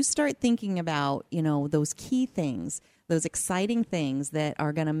 Judd, you start thinking about, those key things, those exciting things that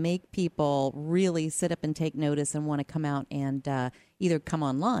are going to make people really sit up and take notice and want to come out and either come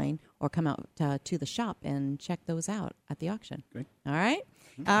online or come out to the shop and check those out at the auction. Great. All right?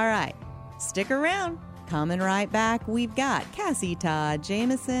 All right. Stick around. Coming right back, we've got Cassie Todd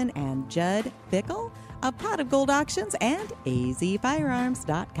Jameson and Judd Bickle of Pot of Gold Auctions and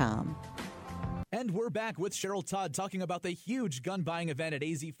azfirearms.com. And we're back with Cheryl Todd talking about the huge gun buying event at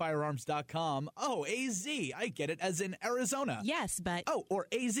azfirearms.com. Oh, AZ. I get it, as in Arizona. Yes, but... Oh, or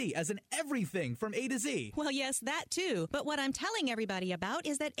AZ, as in everything from A to Z. Well, yes, that too. But what I'm telling everybody about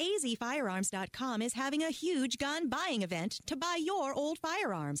is that azfirearms.com is having a huge gun buying event to buy your old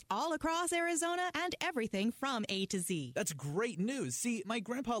firearms all across Arizona and everything from A to Z. That's great news. See, my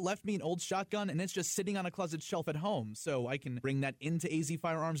grandpa left me an old shotgun, and it's just sitting on a closet shelf at home, so I can bring that into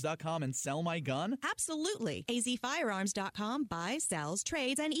azfirearms.com and sell my gun? Absolutely. azfirearms.com buys, sells,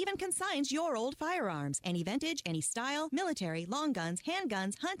 trades, and even consigns your old firearms. Any vintage, any style, military, long guns,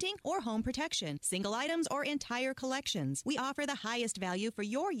 handguns, hunting, or home protection. Single items or entire collections. We offer the highest value for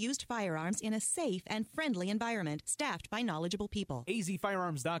your used firearms in a safe and friendly environment, staffed by knowledgeable people.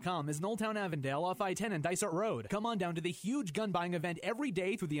 azfirearms.com is in Old Town Avondale off I-10 and Dysart Road. Come on down to the huge gun buying event every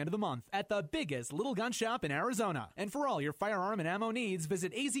day through the end of the month at the biggest little gun shop in Arizona. And for all your firearm and ammo needs,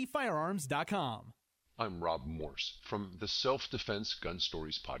 visit azfirearms.com. I'm Rob Morse from the Self-Defense Gun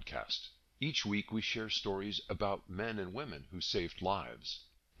Stories podcast. Each week we share stories about men and women who saved lives.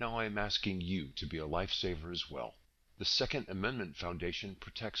 Now I am asking you to be a lifesaver as well. The Second Amendment Foundation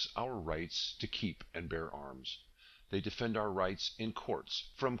protects our rights to keep and bear arms. They defend our rights in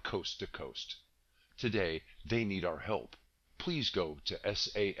courts from coast to coast. Today, they need our help. Please go to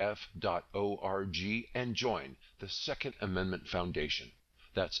saf.org and join the Second Amendment Foundation.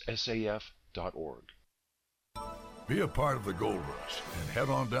 That's saf.org. Be a part of the gold rush and head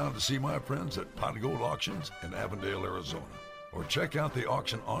on down to see my friends at Pot of Gold Auctions in Avondale, Arizona. Or check out the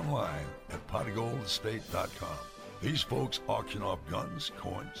auction online at potofgoldestate.com. These folks auction off guns,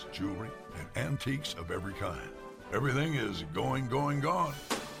 coins, jewelry, and antiques of every kind. Everything is going, gone.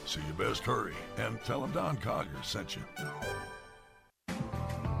 So you best hurry and tell them Don Collier sent you.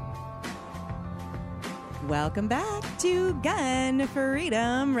 Welcome back to Gun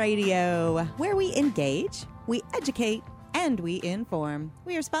Freedom Radio, where we engage, we educate, and we inform.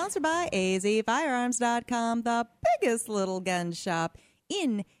 We are sponsored by azfirearms.com, the biggest little gun shop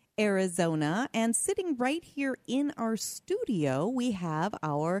in Arizona. And sitting right here in our studio, we have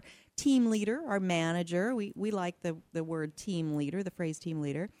our team leader, our manager. We like the word team leader, the phrase team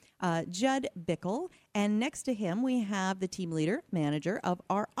leader, Judd Bickle. And next to him, we have the team leader, manager of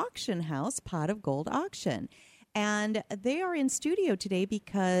our auction house, Pot of Gold Auction. And they are in studio today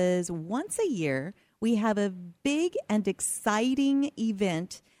because once a year, we have a big and exciting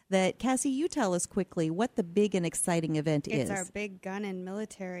event that, Cassie, you tell us quickly what the big and exciting event is. It's our big gun and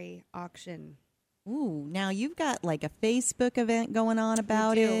military auction. Ooh, now you've got like a Facebook event going on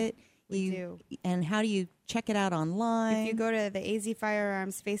about it. We do. And how do you check it out online? If you go to the AZ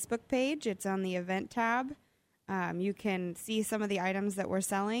Firearms Facebook page, it's on the event tab. You can see some of the items that we're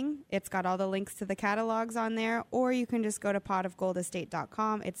selling. It's got all the links to the catalogs on there. Or you can just go to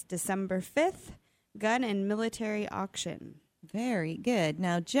potofgoldestate.com. It's December 5th, gun and military auction. Very good.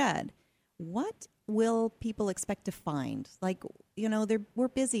 Now, Judd, what will people expect to find? Like, you know, we're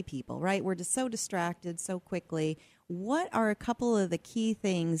busy people, right? We're just so distracted so quickly. What are a couple of the key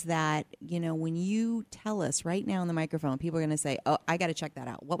things that, you know, when you tell us right now on the microphone, people are going to say, oh, I got to check that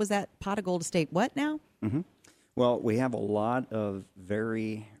out. What was that? Pot of Gold Estate what now? Mm-hmm. Well, we have a lot of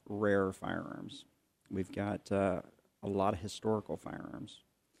very rare firearms. We've got a lot of historical firearms.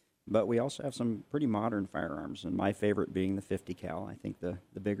 But we also have some pretty modern firearms, and my favorite being the 50 cal. I think the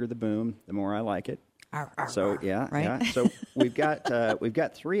bigger the boom, the more I like it. So yeah, right? Yeah. So we've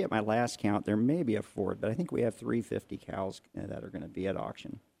got three at my last count. There may be a fourth, but I think we have 3 50 cals that are going to be at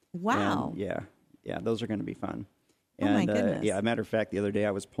auction. Wow. And yeah, those are going to be fun. And, oh my goodness. Yeah, a matter of fact, the other day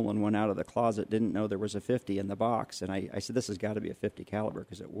I was pulling one out of the closet, didn't know there was a 50 in the box, and I said this has got to be a 50 caliber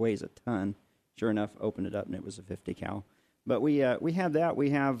because it weighs a ton. Sure enough, opened it up and it was a 50 cal. But we have that. We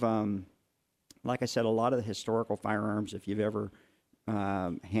have, like I said, a lot of the historical firearms. If you've ever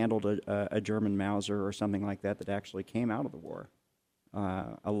handled a German Mauser or something like that actually came out of the war,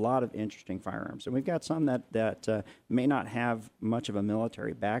 a lot of interesting firearms. And we've got some that may not have much of a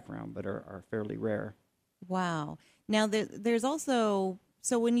military background, but are fairly rare. Wow. Now, there's also,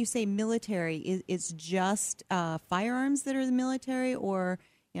 so when you say military, it's just firearms that are the military, or...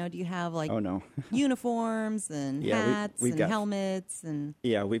 You know, do you have like uniforms and hats and helmets and?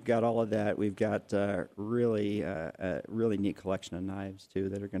 Yeah, we've got all of that. We've got really neat collection of knives too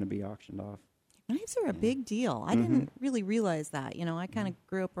that are going to be auctioned off. Knives are a big deal. I didn't really realize that. You know, I kind of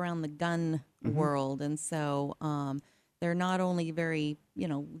grew up around the gun world, and so they're not only very, you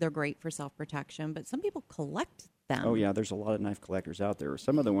know, they're great for self-protection, but some people collect them. Oh yeah, there's a lot of knife collectors out there.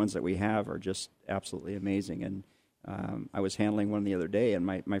 Some of the ones that we have are just absolutely amazing, and. I was handling one the other day, and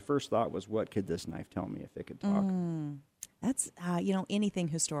my first thought was, what could this knife tell me if it could talk? That's, anything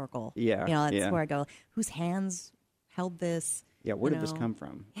historical. Yeah. That's where I go, whose hands held this? Yeah, where did this come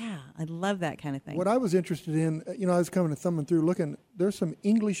from? Yeah, I love that kind of thing. What I was interested in, I was coming and thumbing through looking, there's some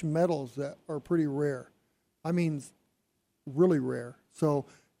English metals that are pretty rare. I mean, really rare. So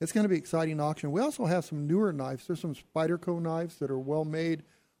it's going to be an exciting auction. We also have some newer knives. There's some Spyderco knives that are well-made,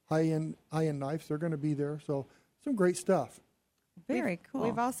 high-end knives. They're going to be there. So some great stuff. Very cool.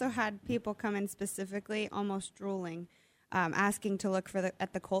 We've also had people come in specifically, almost drooling, asking to look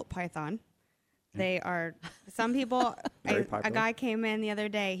at the Colt Python. They are, some people, a guy came in the other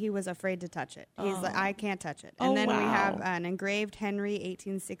day, he was afraid to touch it. He's like, I can't touch it. And then we have an engraved Henry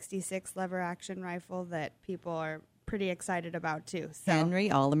 1866 lever action rifle that people are pretty excited about too. So.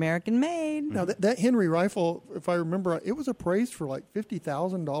 Henry, all-American made. Now, that Henry rifle, if I remember, it was appraised for like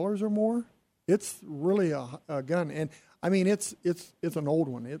 $50,000 or more. It's really a gun. And, I mean, it's an old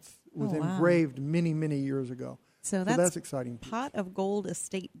one. It was engraved many, many years ago. So that's exciting.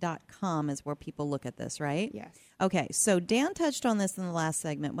 Potofgoldestate.com is where people look at this, right? Yes. Okay, so Dan touched on this in the last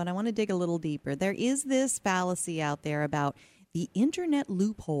segment, but I want to dig a little deeper. There is this fallacy out there about the internet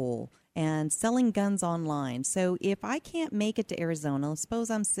loophole and selling guns online. So if I can't make it to Arizona,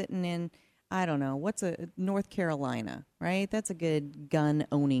 suppose I'm sitting in, I don't know, North Carolina, right? That's a good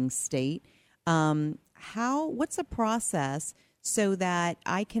gun-owning state. What's the process so that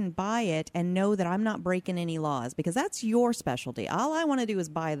I can buy it and know that I'm not breaking any laws? Because that's your specialty. All I want to do is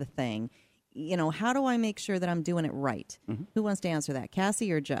buy the thing. How do I make sure that I'm doing it right? Mm-hmm. Who wants to answer that,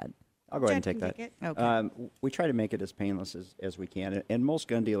 Cassie or Judd? I'll go ahead and take that. Okay. We try to make it as painless as we can, and most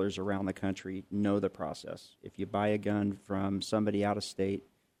gun dealers around the country know the process. If you buy a gun from somebody out of state,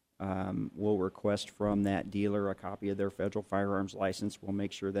 we'll request from that dealer a copy of their federal firearms license. We'll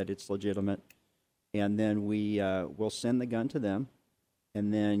make sure that it's legitimate. And then we'll send the gun to them,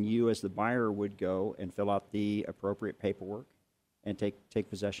 and then you as the buyer would go and fill out the appropriate paperwork and take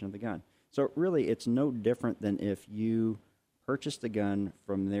possession of the gun. So really, it's no different than if you purchased the gun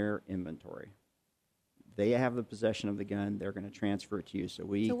from their inventory. They have the possession of the gun. They're going to transfer it to you. So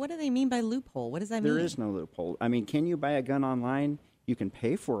what do they mean by loophole? What does that mean? There is no loophole. I mean, can you buy a gun online? You can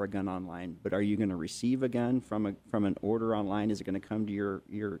pay for a gun online, but are you going to receive a gun from an order online? Is it going to come to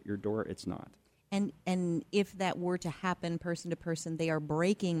your door? It's not. And if that were to happen person to person, they are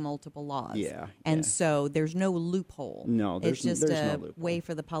breaking multiple laws. Yeah. And so there's no loophole. No, there's no loophole. It's just a way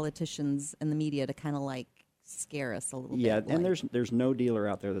for the politicians and the media to kind of like scare us a little bit. Yeah, and there's no dealer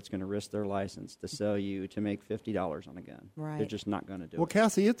out there that's going to risk their license to sell you to make $50 on a gun. Right. They're just not going to do it. Well,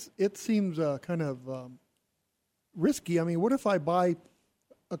 Cassie, it seems kind of risky. I mean, what if I buy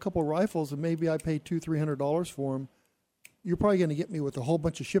a couple rifles and maybe I pay $200-$300 for them? You're probably going to get me with a whole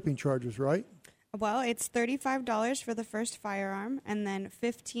bunch of shipping charges, right? Well, it's $35 for the first firearm and then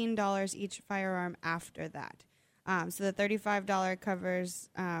 $15 each firearm after that. So the $35 covers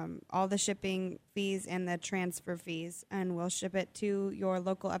all the shipping fees and the transfer fees, and we'll ship it to your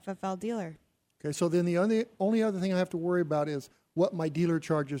local FFL dealer. Okay, so then the only other thing I have to worry about is what my dealer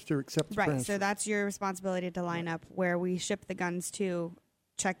charges to accept the transfer. Right, so that's your responsibility to line up where we ship the guns to,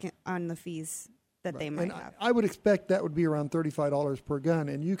 check on the fees that they might have. I would expect that would be around $35 per gun,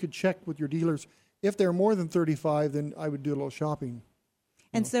 and you could check with your dealers. If they're more than $35, then I would do a little shopping.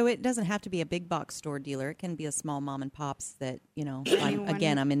 And so it doesn't have to be a big box store dealer. It can be a small mom and pops that,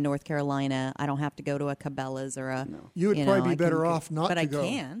 I'm in North Carolina. I don't have to go to a Cabela's or a... No. You would probably be better off not to go. But I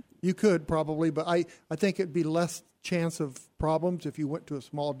can. You could probably, but I think it'd be less chance of problems if you went to a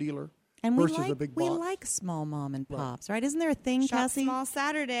small dealer versus a big box. We like small mom and pops, right? Isn't there a thing, Cassie? Shop Small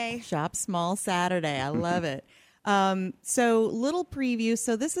Saturday. Shop Small Saturday. I love it. So little preview.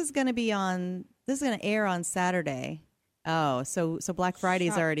 So this is going to air on Saturday. Oh, so Black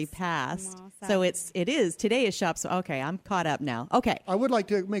Friday's already passed. So today is Shop. So okay, I'm caught up now. Okay. I would like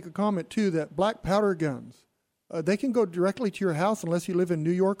to make a comment too that black powder guns, they can go directly to your house unless you live in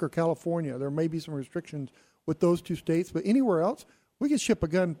New York or California. There may be some restrictions with those two states, but anywhere else, we can ship a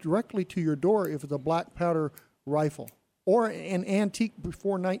gun directly to your door if it's a black powder rifle or an antique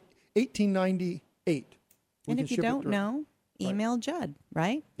before 1898. And if you don't know, email Judd,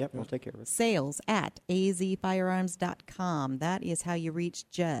 right? Yep, we'll take care of it. sales@azfirearms.com. That is how you reach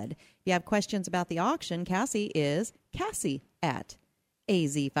Judd. If you have questions about the auction, Cassie is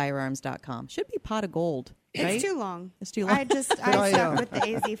Cassie@azfirearms.com. Should be Pot of Gold, right? It's too long. It's too long. I stuck with the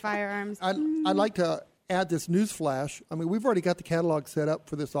AZ Firearms. I'd like to add this news flash. I mean, we've already got the catalog set up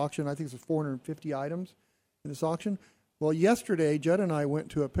for this auction. I think it's 450 items in this auction. Well, yesterday, Judd and I went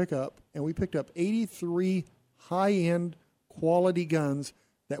to a pickup, and we picked up 83 high-end quality guns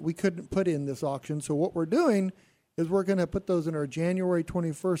that we couldn't put in this auction. So what we're doing is we're going to put those in our January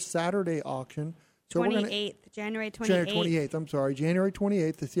 21st Saturday auction. So 28th, January 28th. January 28th, I'm sorry. January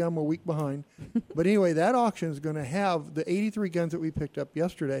 28th. See, I'm a week behind. But anyway, that auction is going to have the 83 guns that we picked up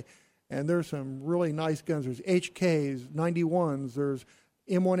yesterday. And there's some really nice guns. There's HKs, 91s, there's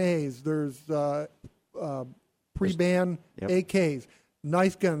M1As, there's pre-ban AKs.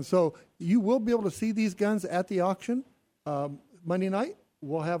 Nice guns. So you will be able to see these guns at the auction Monday night.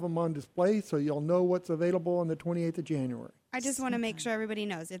 We'll have them on display so you'll know what's available on the 28th of January. I just want to make sure everybody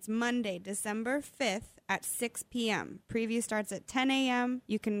knows. It's Monday, December 5th at 6 p.m. Preview starts at 10 a.m.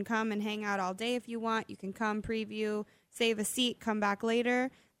 You can come and hang out all day if you want. You can come preview, save a seat, come back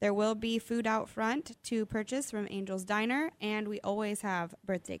later. There will be food out front to purchase from Angel's Diner, and we always have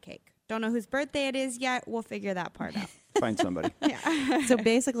birthday cake. Don't know whose birthday it is yet. We'll figure that part out. Find somebody. Yeah. So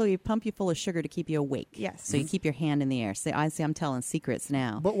basically, we pump you full of sugar to keep you awake. Yes. So you keep your hand in the air. So I'm telling secrets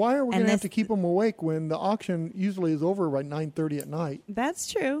now. But why are we going to have to keep them awake when the auction usually is over by 9:30 at night?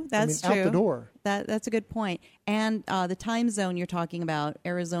 That's true. That's true. Out the door. That's a good point. And the time zone you're talking about,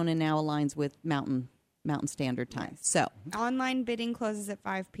 Arizona now aligns with Mountain Standard Time. So online bidding closes at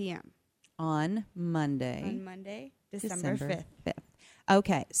 5 p.m. on Monday. December 5th.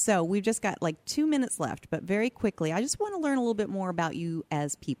 Okay, so we've just got like 2 minutes left, but very quickly, I just want to learn a little bit more about you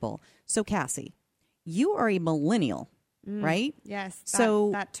as people. So, Cassie, you are a millennial, right? Yes.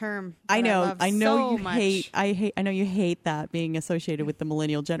 So that term. I know so you much. hate. I know you hate that being associated with the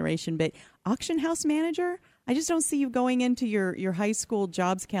millennial generation. But auction house manager, I just don't see you going into your high school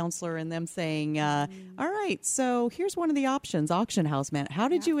jobs counselor and them saying, "All right, so here's one of the options, auction house man." How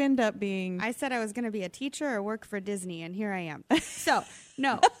did you end up being? I said I was going to be a teacher or work for Disney, and here I am. So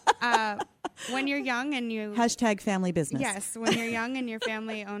no, when you're young and you #family business. Yes, when you're young and your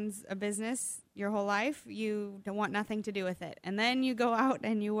family owns a business your whole life, you don't want nothing to do with it, and then you go out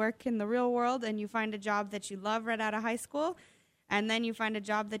and you work in the real world and you find a job that you love right out of high school, and then you find a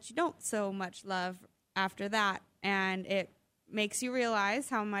job that you don't so much love after that, and it makes you realize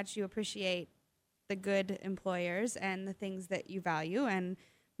how much you appreciate the good employers and the things that you value. And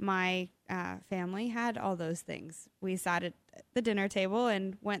my family had all those things. We sat at the dinner table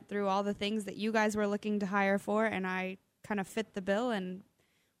and went through all the things that you guys were looking to hire for, and I kind of fit the bill. And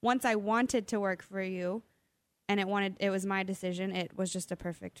once I wanted to work for you and it was my decision, it was just a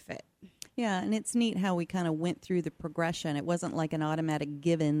perfect fit. Yeah, and it's neat how we kind of went through the progression. It wasn't like an automatic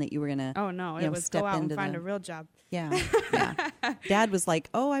given that you were going to it was step go out into and find a real job. Yeah. Dad was like,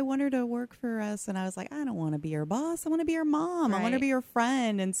 "Oh, I want her to work for us." And I was like, "I don't want to be your boss. I want to be your mom. I want to be your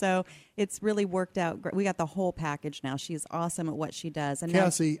friend." And so it's really worked out great. We got the whole package now. She's awesome at what she does. And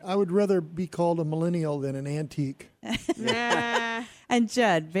Cassie, I would rather be called a millennial than an antique. And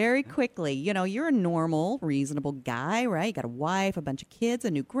Judd, very quickly, you're a normal, reasonable guy, right? You got a wife, a bunch of kids,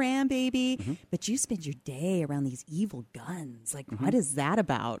 a new grandbaby, but you spend your day around these evil guns. Like, what is that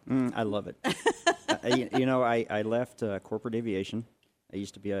about? I love it. I left corporate aviation. I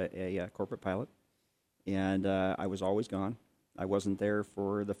used to be a corporate pilot, and I was always gone. I wasn't there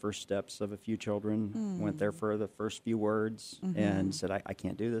for the first steps of a few children, went there for the first few words, and said, I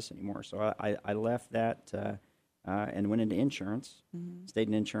can't do this anymore. So I left that and went into insurance, stayed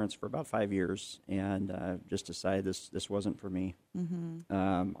in insurance for about 5 years, and just decided this wasn't for me.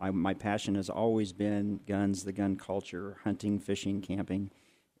 My passion has always been guns, the gun culture, hunting, fishing, camping,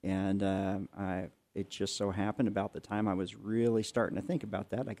 and it just so happened about the time I was really starting to think about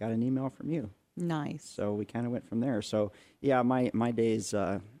that, I got an email from you. Nice. So we kind of went from there. So, yeah, my days,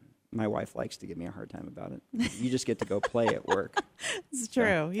 my wife likes to give me a hard time about it. You just get to go play at work. It's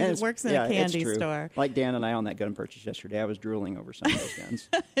true. He works in a candy store. Like Dan and I on that gun purchase yesterday, I was drooling over some of those guns.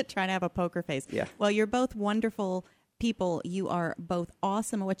 Trying to have a poker face. Yeah. Well, you're both wonderful people. You are both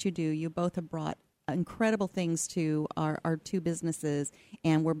awesome at what you do. You both have brought incredible things to our two businesses,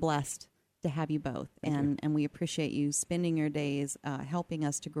 and we're blessed to have you both. And we appreciate you spending your days helping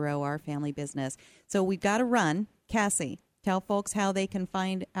us to grow our family business. So we've got to run. Cassie, tell folks how they can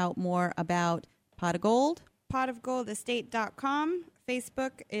find out more about Pot of Gold. potofgoldestate.com.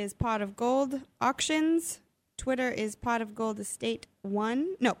 Facebook is Pot of Gold Auctions. Twitter is Pot of Gold Estate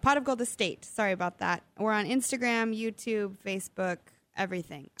 1. No, Pot of Gold Estate. Sorry about that. We're on Instagram, YouTube, Facebook,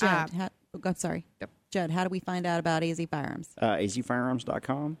 everything. Judd, Judd, how do we find out about AZ Firearms?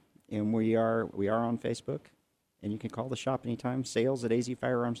 azfirearms.com. And we are on Facebook, and you can call the shop anytime. Sales at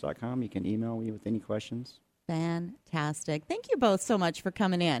azfirearms.com. You can email me with any questions. Fantastic. Thank you both so much for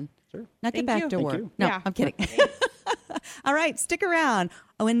coming in. Sure. Now get back to work. No, Yeah. I'm kidding. All right, stick around.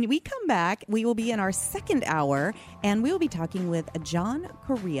 When we come back, we will be in our second hour, and we will be talking with John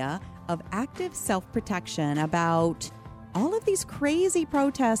Correa of Active Self-Protection about all of these crazy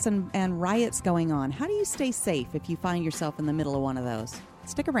protests and riots going on. How do you stay safe if you find yourself in the middle of one of those?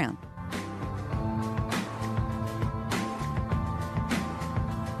 Stick around.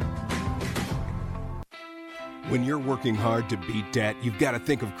 When you're working hard to beat debt, you've got to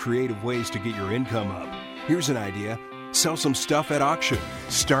think of creative ways to get your income up. Here's an idea. Sell some stuff at auction.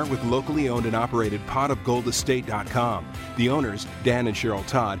 Start with locally owned and operated potofgoldestate.com. The owners, Dan and Cheryl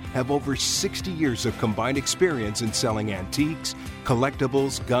Todd, have over 60 years of combined experience in selling antiques,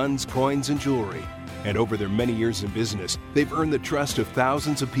 collectibles, guns, coins, and jewelry. And over their many years in business, they've earned the trust of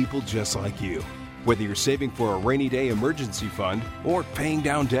thousands of people just like you. Whether you're saving for a rainy day emergency fund or paying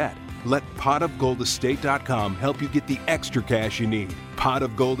down debt, let potofgoldestate.com help you get the extra cash you need.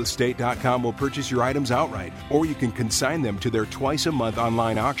 Potofgoldestate.com will purchase your items outright, or you can consign them to their twice-a-month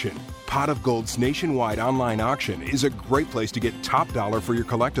online auction. Pot of Gold's nationwide online auction is a great place to get top dollar for your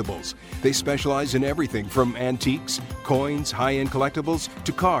collectibles. They specialize in everything from antiques, coins, high-end collectibles,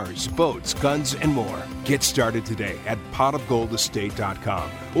 to cars, boats, guns, and more. Get started today at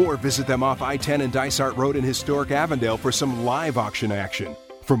potofgoldestate.com, or visit them off I-10 and Dysart Road in historic Avondale for some live auction action.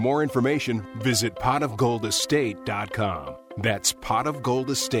 For more information, visit potofgoldestate.com. That's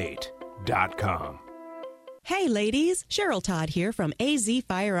potofgoldestate.com. Hey ladies, Cheryl Todd here from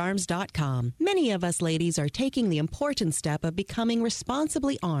azfirearms.com. Many of us ladies are taking the important step of becoming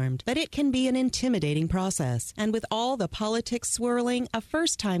responsibly armed, but it can be an intimidating process. And with all the politics swirling, a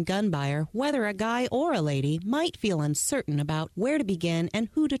first-time gun buyer, whether a guy or a lady, might feel uncertain about where to begin and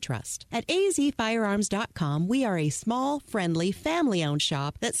who to trust. At azfirearms.com, we are a small, friendly, family-owned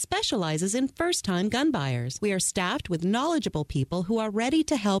shop that specializes in first-time gun buyers. We are staffed with knowledgeable people who are ready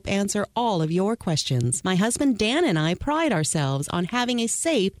to help answer all of your questions. My husband Dan and I pride ourselves on having a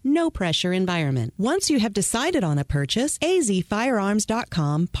safe, no-pressure environment. Once you have decided on a purchase,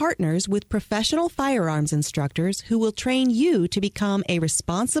 azfirearms.com partners with professional firearms instructors who will train you to become a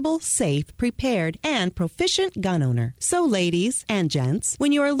responsible, safe, prepared, and proficient gun owner. So ladies and gents,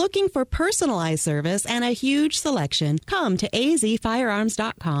 when you are looking for personalized service and a huge selection, come to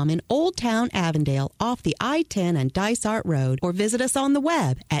azfirearms.com in Old Town Avondale off the I-10 and Dysart Road, or visit us on the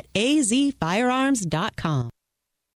web at azfirearms.com.